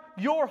guard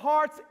your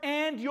hearts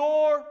and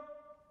your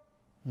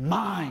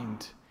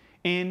mind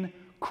in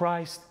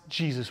Christ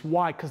Jesus.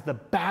 Why? Because the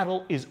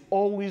battle is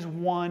always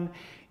won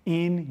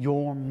in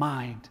your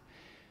mind.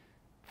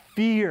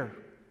 Fear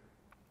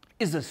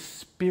is a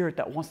spirit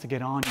that wants to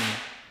get on you.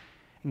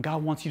 And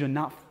God wants you to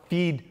not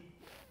feed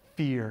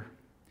fear.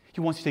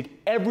 He wants you to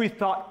take every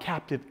thought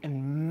captive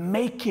and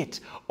make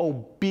it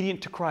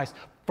obedient to Christ.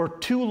 For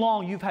too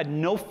long, you've had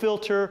no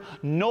filter,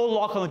 no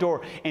lock on the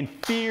door, and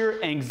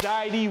fear,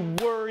 anxiety,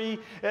 worry,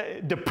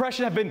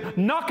 depression have been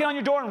knocking on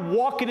your door and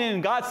walking in,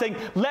 and God's saying,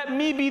 let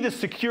me be the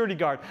security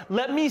guard.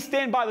 Let me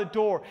stand by the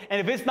door,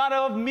 and if it's not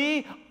of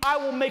me, I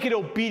will make it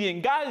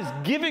obedient. God is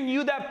giving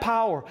you that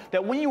power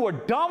that when you are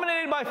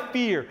dominated by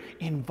fear,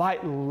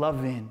 invite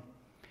love in.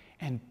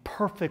 And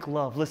perfect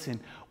love,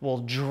 listen, will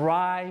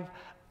drive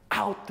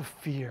out the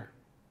fear.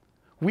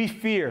 We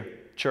fear,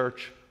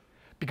 church,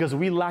 because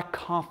we lack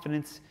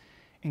confidence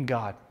in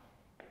God.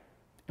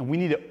 And we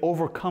need to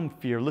overcome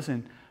fear,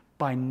 listen,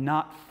 by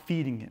not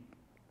feeding it.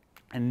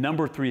 And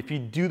number 3, if you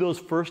do those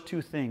first 2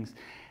 things,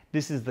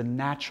 this is the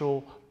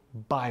natural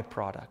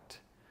byproduct.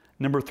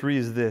 Number 3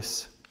 is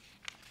this,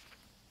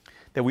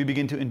 that we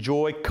begin to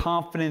enjoy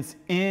confidence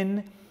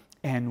in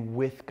and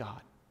with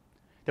God.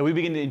 That we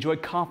begin to enjoy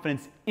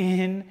confidence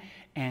in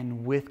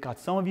and with God.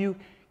 Some of you,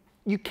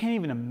 you can't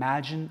even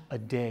imagine a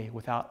day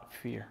without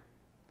fear.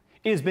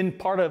 It has been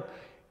part of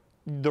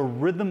the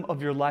rhythm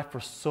of your life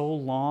for so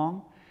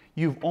long,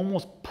 you've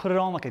almost put it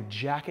on like a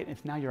jacket, and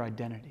it's now your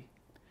identity.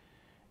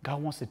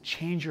 God wants to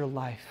change your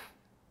life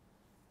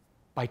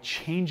by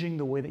changing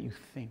the way that you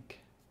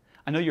think.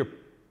 I know your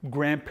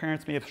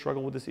grandparents may have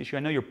struggled with this issue. I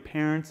know your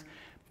parents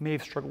may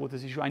have struggled with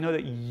this issue. I know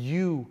that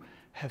you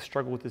have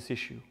struggled with this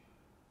issue.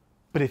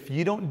 But if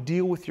you don't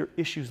deal with your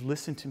issues,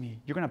 listen to me,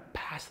 you're going to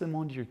pass them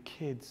on to your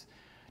kids.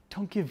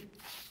 Don't give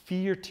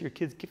fear to your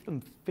kids. Give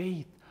them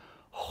faith,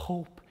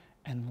 hope,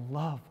 and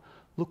love.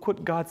 Look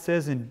what God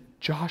says in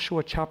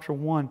Joshua chapter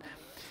 1.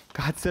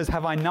 God says,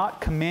 have I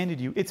not commanded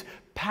you? It's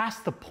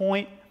past the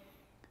point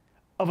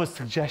of a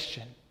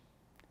suggestion.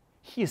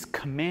 He is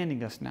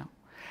commanding us now.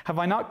 Have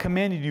I not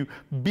commanded you?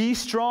 Be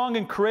strong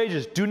and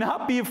courageous. Do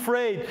not be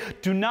afraid.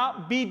 Do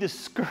not be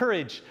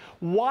discouraged.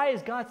 Why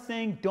is God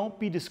saying don't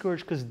be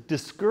discouraged? Because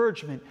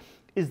discouragement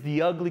is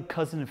the ugly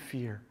cousin of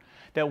fear.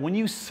 That when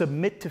you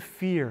submit to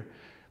fear,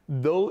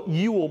 though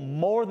you will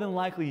more than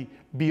likely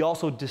be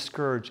also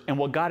discouraged. And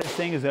what God is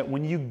saying is that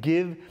when you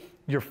give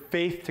your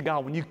faith to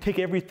God, when you take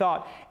every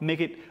thought and make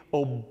it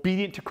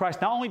obedient to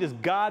Christ, not only does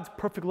God's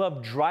perfect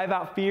love drive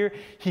out fear,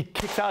 He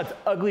kicks out its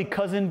ugly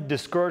cousin,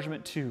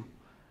 discouragement too.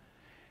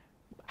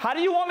 How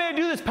do you want me to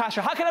do this,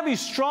 Pastor? How can I be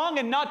strong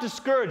and not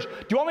discouraged?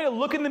 Do you want me to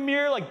look in the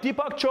mirror like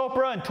Deepak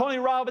Chopra and Tony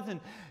Robbins and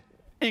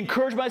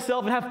encourage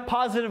myself and have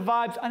positive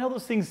vibes? I know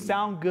those things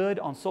sound good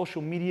on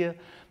social media,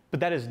 but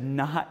that is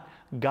not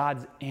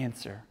God's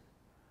answer.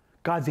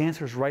 God's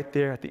answer is right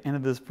there at the end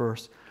of this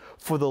verse.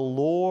 For the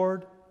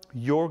Lord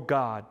your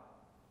God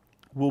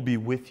will be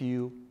with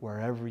you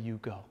wherever you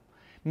go.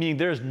 Meaning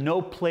there's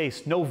no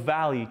place, no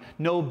valley,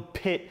 no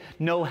pit,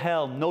 no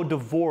hell, no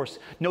divorce,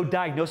 no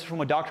diagnosis from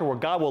a doctor where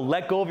God will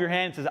let go of your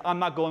hand and says, I'm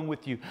not going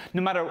with you.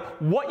 No matter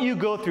what you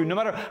go through, no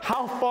matter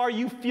how far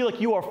you feel like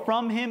you are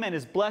from Him and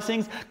His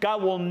blessings,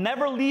 God will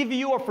never leave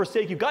you or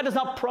forsake you. God does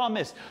not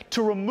promise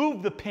to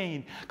remove the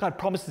pain. God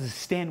promises to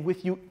stand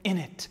with you in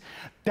it.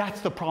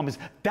 That's the promise.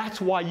 That's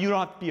why you don't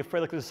have to be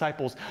afraid like the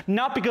disciples.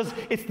 Not because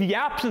it's the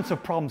absence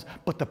of problems,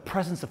 but the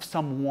presence of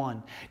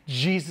someone.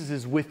 Jesus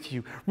is with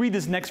you. Read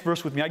this next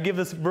verse with me. I give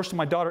this verse to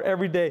my daughter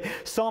every day.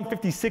 Psalm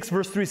 56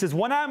 verse 3 says,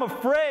 when I'm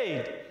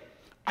afraid,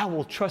 I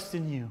will trust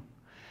in you.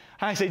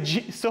 And I say,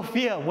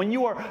 Sophia, when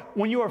you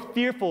are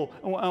fearful,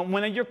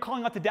 when you're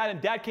calling out to Dad and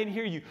Dad can't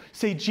hear you,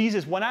 say,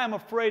 Jesus, when I am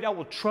afraid, I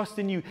will trust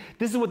in you.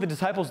 This is what the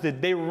disciples did.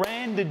 They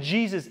ran to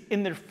Jesus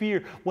in their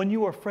fear. When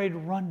you are afraid,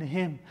 run to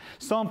Him.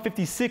 Psalm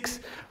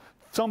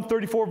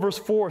 34 verse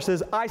 4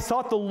 says, I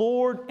sought the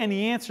Lord and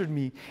He answered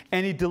me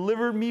and He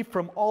delivered me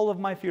from all of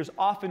my fears.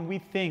 Often we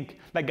think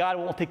that God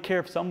won't take care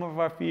of some of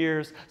our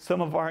fears,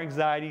 some of our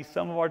anxiety,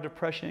 some of our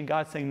depression. And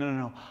God's saying,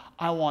 no.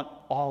 I want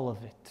all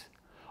of it.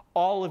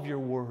 All of your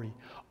worry,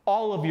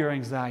 all of your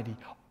anxiety,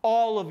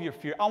 all of your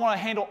fear. I want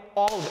to handle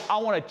all of it. I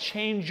want to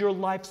change your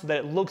life so that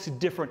it looks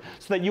different,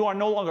 so that you are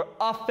no longer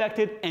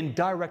affected and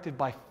directed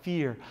by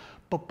fear,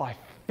 but by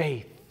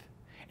faith.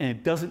 And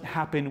it doesn't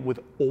happen with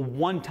a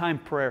one-time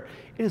prayer.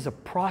 It is a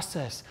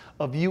process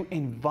of you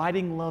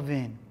inviting love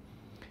in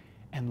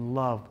and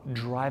love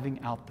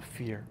driving out the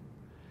fear.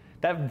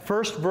 That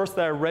first verse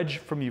that I read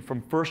from you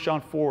from 1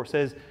 John 4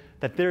 says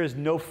that there is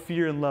no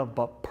fear in love,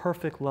 but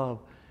perfect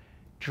love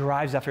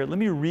drives out fear. Let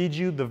me read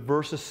you the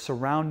verses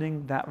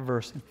surrounding that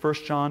verse. In 1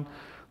 John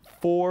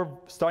 4,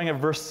 starting at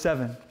verse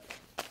 7,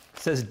 it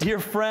says, Dear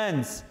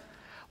friends,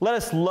 let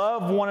us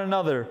love one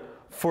another,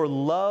 for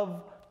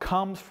love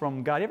comes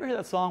from God. You ever hear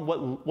that song,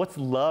 What's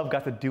Love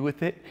Got to Do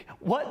with It?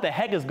 What the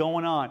heck is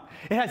going on?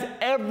 It has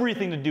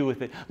everything to do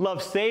with it.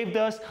 Love saved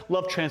us.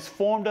 Love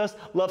transformed us.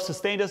 Love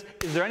sustained us.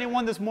 Is there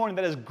anyone this morning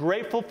that is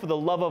grateful for the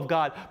love of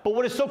God? But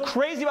what is so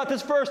crazy about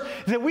this verse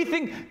is that we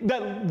think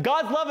that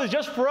God's love is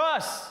just for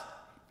us.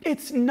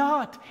 It's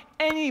not.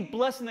 Any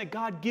blessing that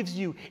God gives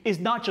you is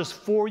not just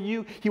for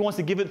you. He wants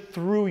to give it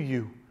through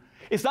you.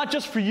 It's not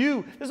just for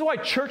you. This is why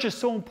church is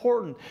so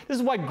important. This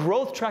is why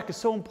Growth Track is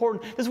so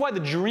important. This is why the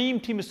Dream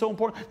Team is so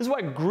important. This is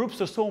why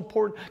groups are so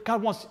important.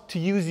 God wants to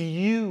use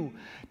you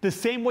the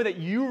same way that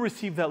you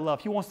receive that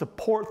love. He wants to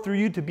pour it through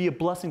you to be a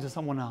blessing to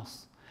someone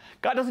else.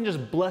 God doesn't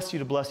just bless you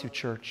to bless you,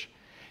 church.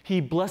 He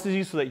blesses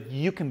you so that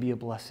you can be a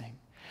blessing.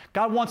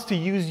 God wants to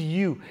use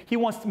you. He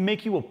wants to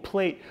make you a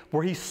plate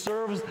where he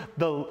serves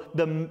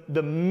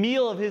the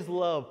meal of his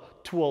love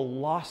to a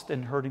lost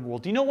and hurting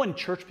world. Do you know when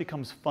church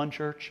becomes fun,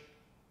 church?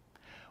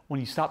 When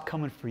you stop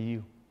coming for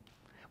you.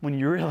 When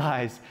you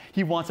realize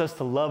he wants us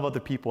to love other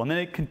people. And then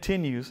it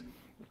continues.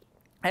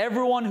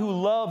 Everyone who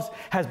loves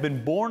has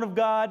been born of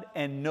God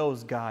and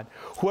knows God.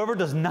 Whoever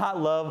does not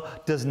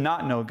love does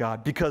not know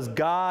God, because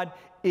God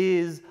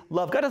is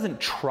love. God doesn't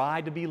try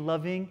to be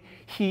loving.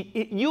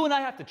 You and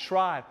I have to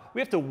try.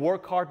 We have to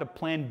work hard to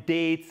plan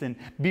dates and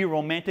be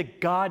romantic.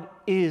 God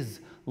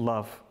is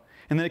love.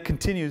 And then it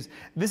continues.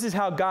 This is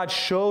how God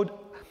showed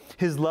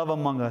his love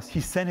among us. He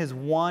sent his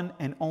one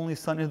and only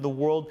Son into the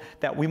world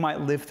that we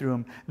might live through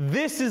him.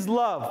 This is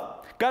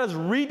love. God is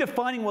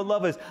redefining what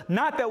love is.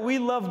 Not that we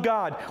love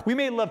God. We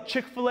may love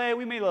Chick-fil-A,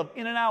 we may love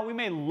In-N-Out, we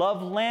may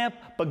love Lamp,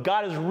 but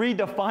God is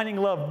redefining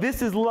love.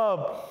 This is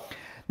love.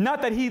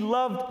 Not that we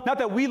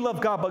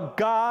love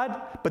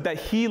God, but that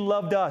he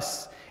loved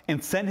us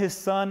and sent his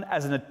Son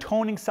as an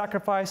atoning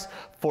sacrifice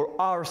for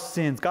our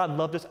sins. God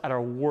loved us at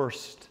our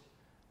worst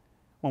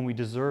when we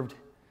deserved,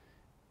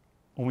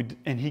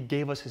 and he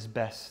gave us his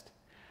best.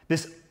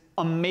 This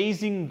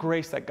amazing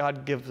grace that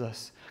God gives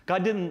us.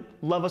 God didn't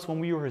love us when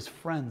we were his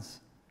friends.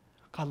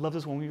 God loved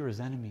us when we were his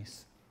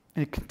enemies.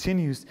 And it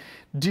continues,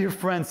 dear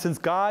friends, since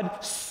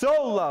God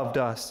so loved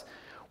us,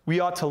 we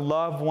ought to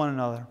love one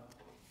another.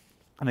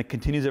 And it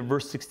continues at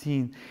verse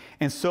 16.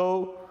 And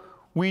so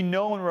we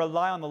know and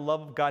rely on the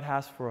love God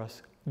has for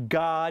us.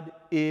 God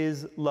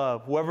is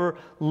love. Whoever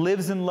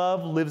lives in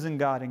love lives in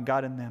God and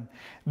God in them.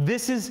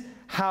 This is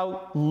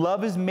how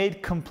love is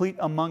made complete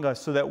among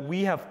us, so that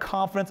we have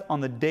confidence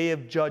on the day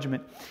of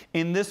judgment.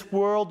 In this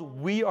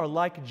world, we are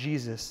like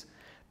Jesus.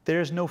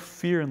 There's no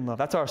fear in love.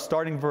 That's our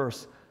starting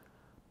verse.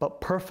 But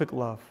perfect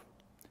love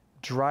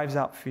drives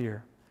out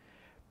fear,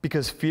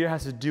 because fear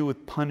has to do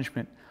with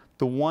punishment.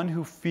 The one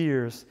who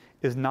fears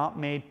is not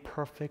made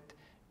perfect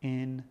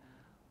in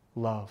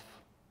love.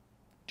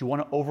 Do you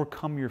want to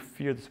overcome your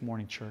fear this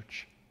morning,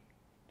 church?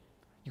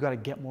 You got to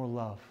get more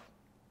love.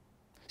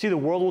 See, the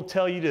world will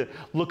tell you to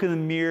look in the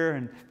mirror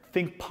and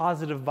think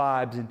positive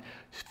vibes and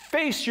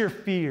face your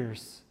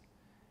fears.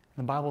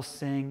 And the Bible's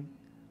saying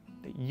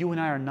that you and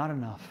I are not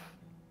enough,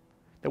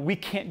 that we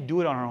can't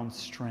do it on our own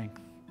strength,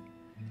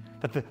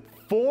 that the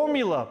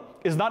formula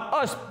is not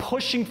us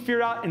pushing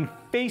fear out and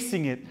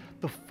facing it.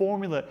 The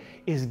formula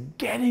is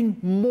getting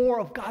more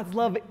of God's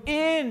love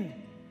in.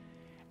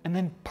 And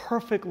then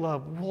perfect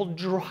love will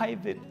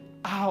drive it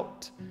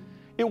out.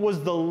 It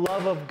was the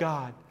love of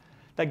God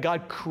that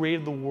God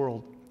created the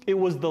world. It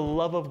was the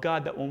love of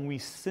God that when we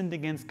sinned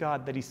against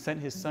God, that he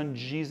sent his Son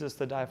Jesus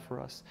to die for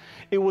us.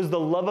 It was the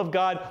love of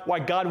God why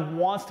God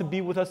wants to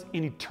be with us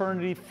in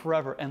eternity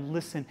forever. And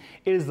listen,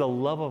 it is the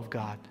love of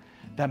God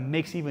that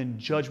makes even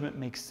judgment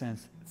make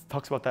sense. It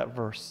talks about that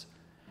verse.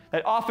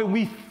 That often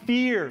we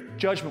fear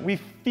judgment. We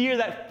fear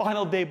that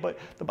final day, but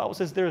the Bible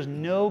says there is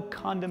no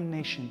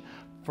condemnation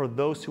for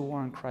those who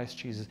are in Christ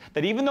Jesus.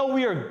 That even though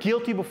we are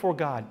guilty before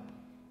God,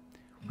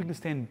 we can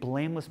stand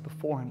blameless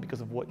before him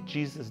because of what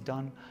Jesus has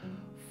done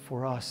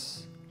for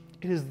us.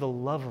 It is the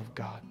love of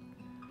God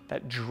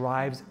that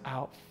drives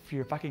out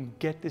fear. If I can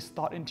get this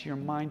thought into your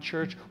mind,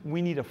 church,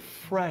 we need a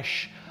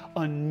fresh,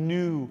 a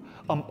new,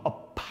 a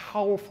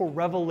powerful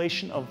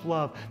revelation of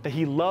love. That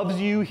he loves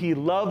you, he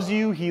loves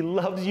you, he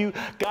loves you.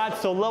 God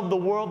so loved the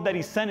world that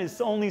he sent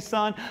his only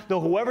Son, though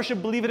whoever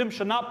should believe in him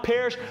shall not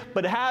perish,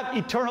 but have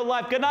eternal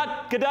life.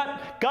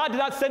 God did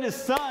not send his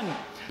Son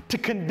to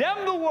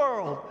condemn the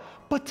world,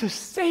 but to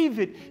save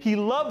it. He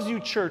loves you,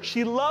 church.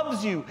 He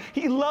loves you.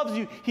 He loves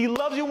you. He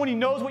loves you when he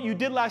knows what you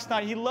did last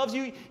night. He loves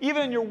you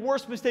even in your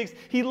worst mistakes.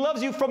 He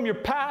loves you from your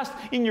past,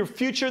 in your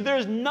future.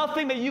 There's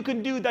nothing that you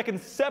can do that can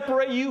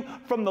separate you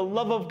from the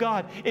love of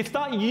God. It's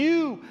not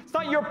you. It's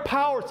not your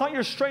power. It's not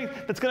your strength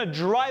that's going to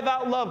drive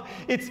out love.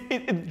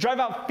 It drive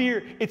out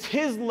fear. It's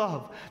his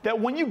love. That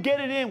when you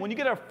get it in, when you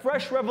get a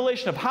fresh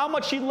revelation of how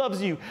much he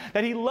loves you,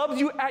 that he loves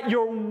you at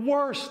your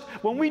worst,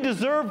 when we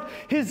deserved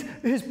his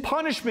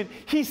punishment,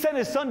 he sent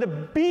his Son to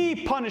be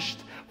punished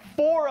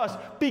for us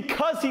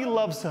because he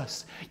loves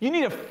us. You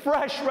need a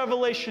fresh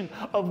revelation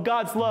of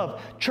God's love.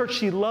 Church,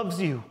 he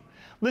loves you.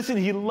 Listen,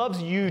 he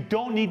loves you. You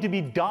don't need to be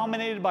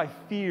dominated by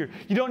fear.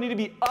 You don't need to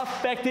be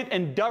affected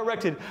and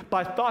directed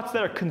by thoughts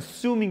that are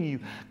consuming you.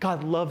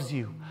 God loves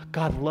you.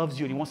 God loves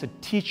you, and he wants to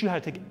teach you how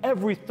to take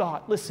every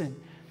thought,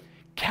 listen,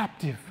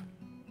 captive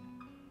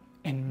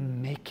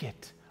and make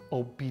it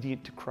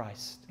obedient to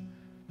Christ.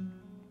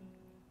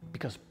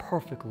 Because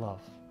perfect love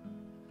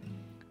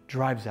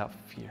drives out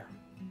fear.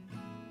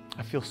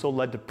 I feel so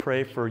led to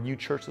pray for you,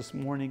 church, this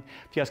morning.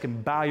 If you guys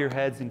can bow your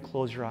heads and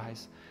close your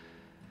eyes.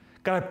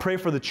 God, I pray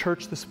for the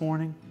church this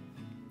morning.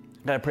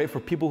 God, I pray for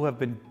people who have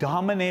been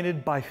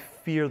dominated by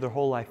fear their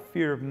whole life.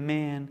 Fear of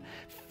man,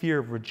 fear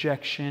of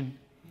rejection,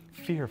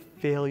 fear of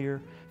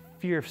failure,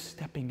 fear of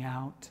stepping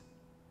out,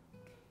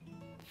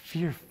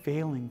 fear of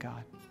failing,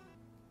 God.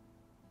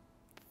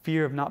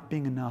 Fear of not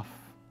being enough.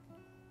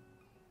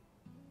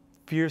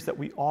 Fears that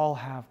we all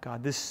have,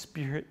 God. This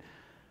spirit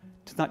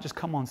does not just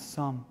come on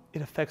some.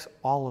 It affects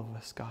all of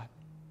us, God.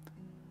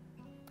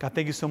 God,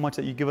 thank you so much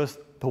that you give us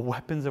the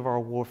weapons of our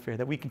warfare,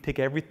 that we can take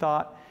every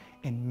thought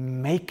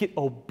and make it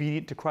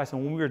obedient to Christ.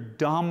 And when we are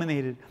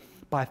dominated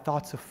by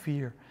thoughts of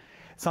fear,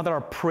 it's not that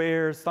our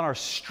prayers, it's not our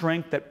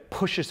strength that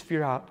pushes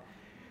fear out.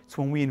 It's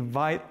when we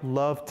invite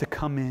love to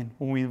come in,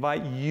 when we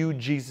invite you,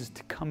 Jesus,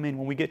 to come in,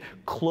 when we get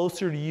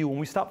closer to you, when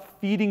we stop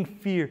feeding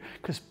fear,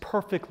 because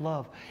perfect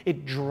love,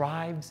 it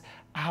drives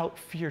out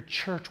fear.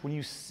 Church, when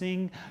you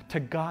sing to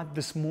God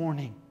this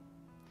morning,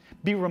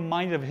 be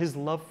reminded of His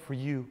love for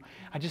you.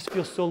 I just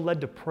feel so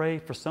led to pray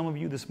for some of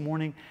you this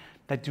morning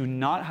that do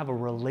not have a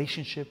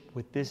relationship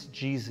with this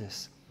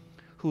Jesus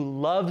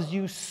who loves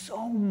you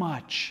so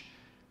much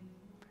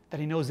that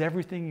He knows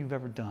everything you've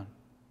ever done,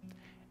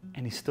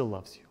 and He still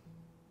loves you.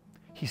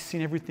 He's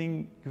seen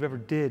everything you've ever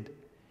did,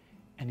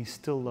 and He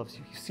still loves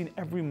you. He's seen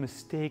every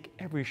mistake,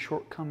 every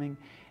shortcoming,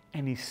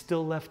 and He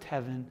still left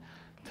heaven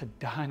to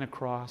die on a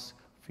cross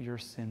for your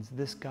sins.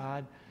 This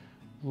God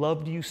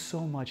loved you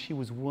so much, He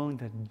was willing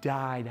to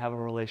die to have a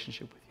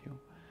relationship with you.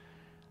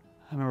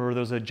 I remember there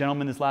was a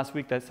gentleman this last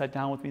week that sat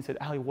down with me and said,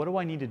 Ali, what do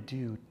I need to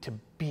do to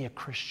be a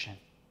Christian?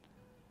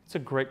 It's a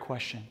great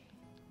question.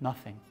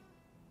 Nothing.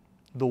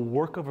 The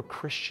work of a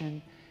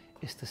Christian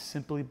is to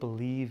simply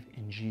believe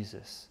in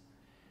Jesus.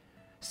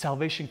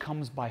 Salvation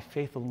comes by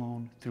faith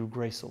alone, through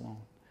grace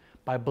alone,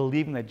 by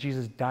believing that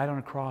Jesus died on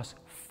a cross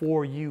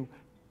for you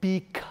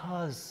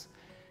because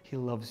He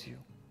loves you.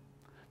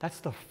 That's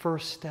the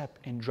first step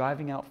in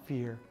driving out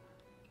fear,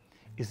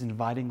 is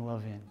inviting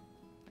love in.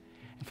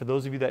 And for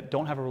those of you that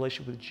don't have a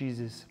relationship with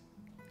Jesus,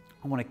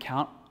 I want to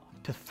count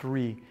to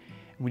 3. And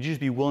would you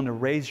just be willing to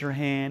raise your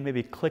hand,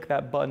 maybe click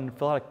that button,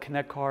 fill out a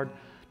Connect card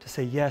to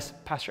say, yes,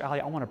 Pastor Ali,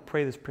 I want to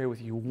pray this prayer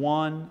with you.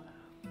 1,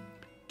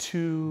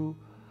 2,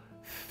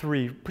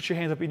 3. Put your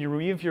hands up in your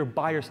room. Even if you're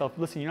by yourself,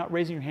 listen, you're not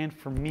raising your hand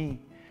for me.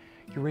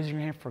 You're raising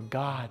your hand for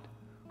God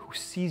who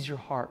sees your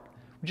heart.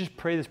 Would you just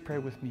pray this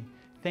prayer with me?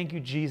 Thank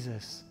you,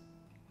 Jesus,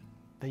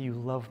 that you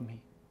love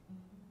me,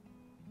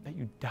 that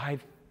you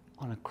died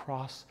on a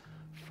cross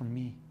for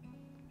me,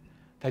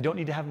 that I don't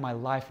need to have my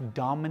life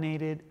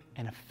dominated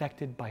and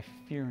affected by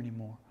fear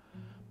anymore,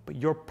 but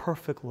your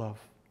perfect love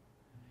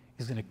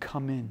is going to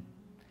come in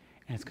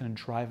and it's going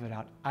to drive it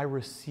out. I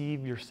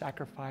receive your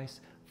sacrifice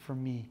for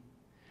me.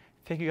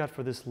 Thank you, God,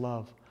 for this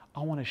love.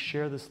 I want to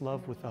share this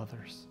love with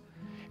others.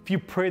 If you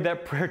prayed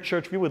that prayer,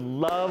 church, we would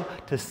love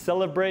to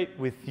celebrate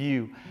with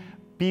you.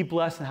 Be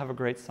blessed and have a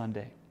great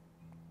Sunday.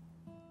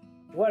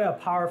 What a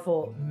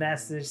powerful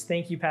message.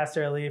 Thank you,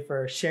 Pastor Ali,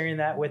 for sharing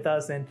that with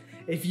us. And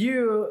if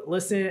you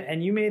listen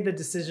and you made the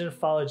decision to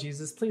follow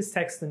Jesus, please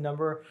text the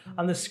number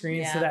on the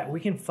screen so that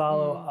we can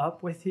follow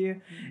up with you.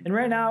 And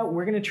right now,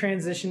 we're going to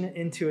transition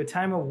into a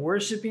time of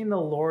worshiping the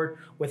Lord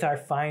with our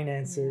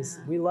finances.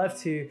 We love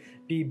to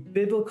be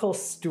biblical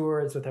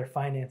stewards with our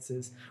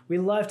finances. We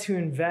love to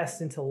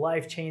invest into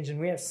life change, and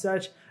we have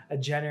such a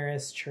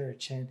generous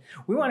church. And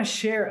we want to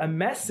share a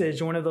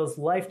message, one of those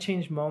life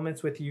change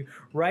moments with you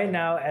right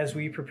now as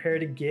we prepare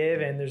to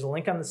give. And there's a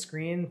link on the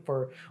screen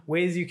for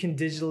ways you can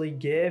digitally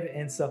give.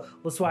 And so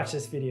let's watch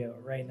this video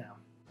right now.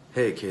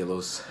 Hey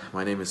Kalos,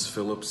 my name is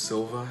Philip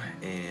Silva,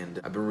 and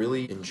I've been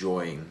really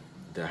enjoying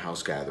the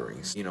house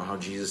gatherings. You know, how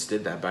Jesus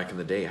did that back in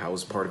the day, how it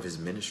was part of His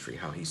ministry,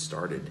 how He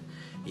started,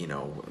 you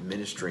know,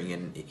 ministering,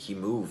 and He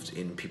moved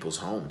in people's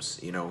homes.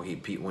 You know,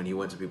 when He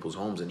went to people's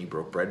homes and He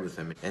broke bread with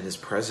them, and His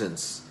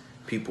presence,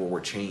 people were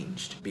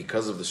changed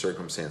because of the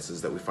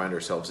circumstances that we find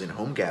ourselves in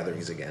home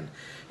gatherings again.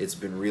 It's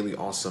been really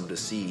awesome to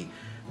see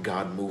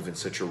God move in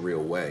such a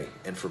real way,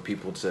 and for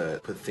people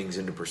to put things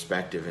into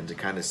perspective and to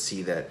kind of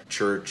see that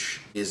church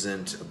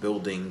isn't a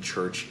building,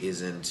 church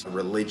isn't a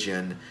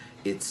religion,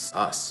 it's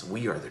us.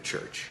 We are the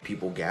church.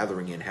 People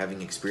gathering and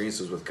having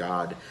experiences with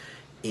God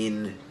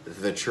in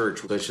the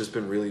church. It's just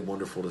been really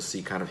wonderful to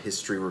see kind of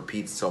history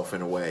repeat itself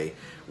in a way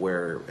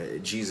where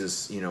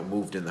Jesus, you know,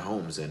 moved in the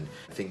homes, and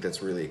I think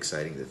that's really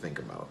exciting to think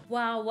about.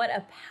 Wow, what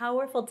a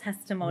powerful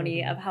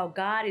testimony of how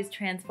God is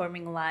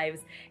transforming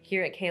lives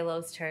here at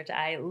Kalos Church.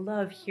 I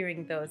love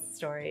hearing those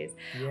stories.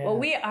 Well,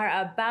 we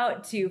are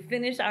about to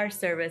finish our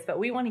service, but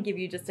we want to give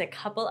you just a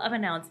couple of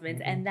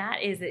announcements, and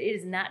that is that it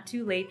is not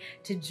too late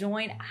to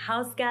join a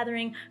house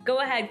gathering. Go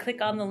ahead, click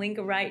on the link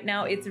right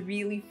now. It's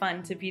really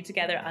fun to be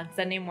together on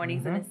Sunday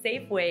mornings in a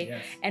safe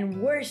way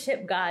and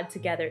worship God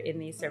together in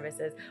these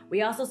services.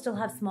 We also still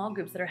have small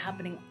groups that are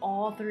happening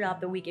all throughout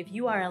the week. If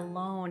you are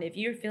alone, if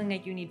you're feeling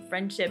like you need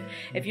friendship,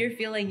 if you're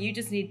feeling you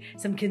just need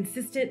some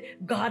consistent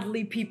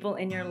godly people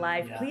in your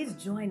life, please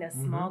join a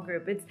small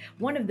group. It's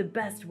one of the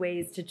best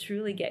ways to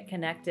truly get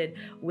connected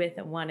with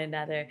one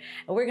another.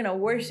 And we're going to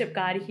worship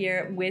God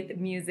here with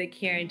music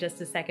here in just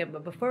a second.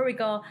 But before we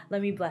go,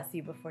 let me bless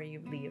you before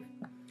you leave.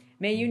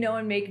 May you know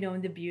and make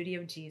known the beauty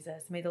of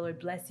Jesus. May the Lord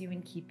bless you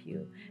and keep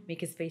you,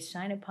 make his face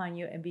shine upon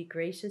you and be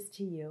gracious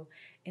to you.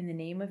 In the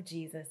name of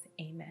Jesus,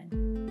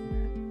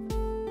 amen.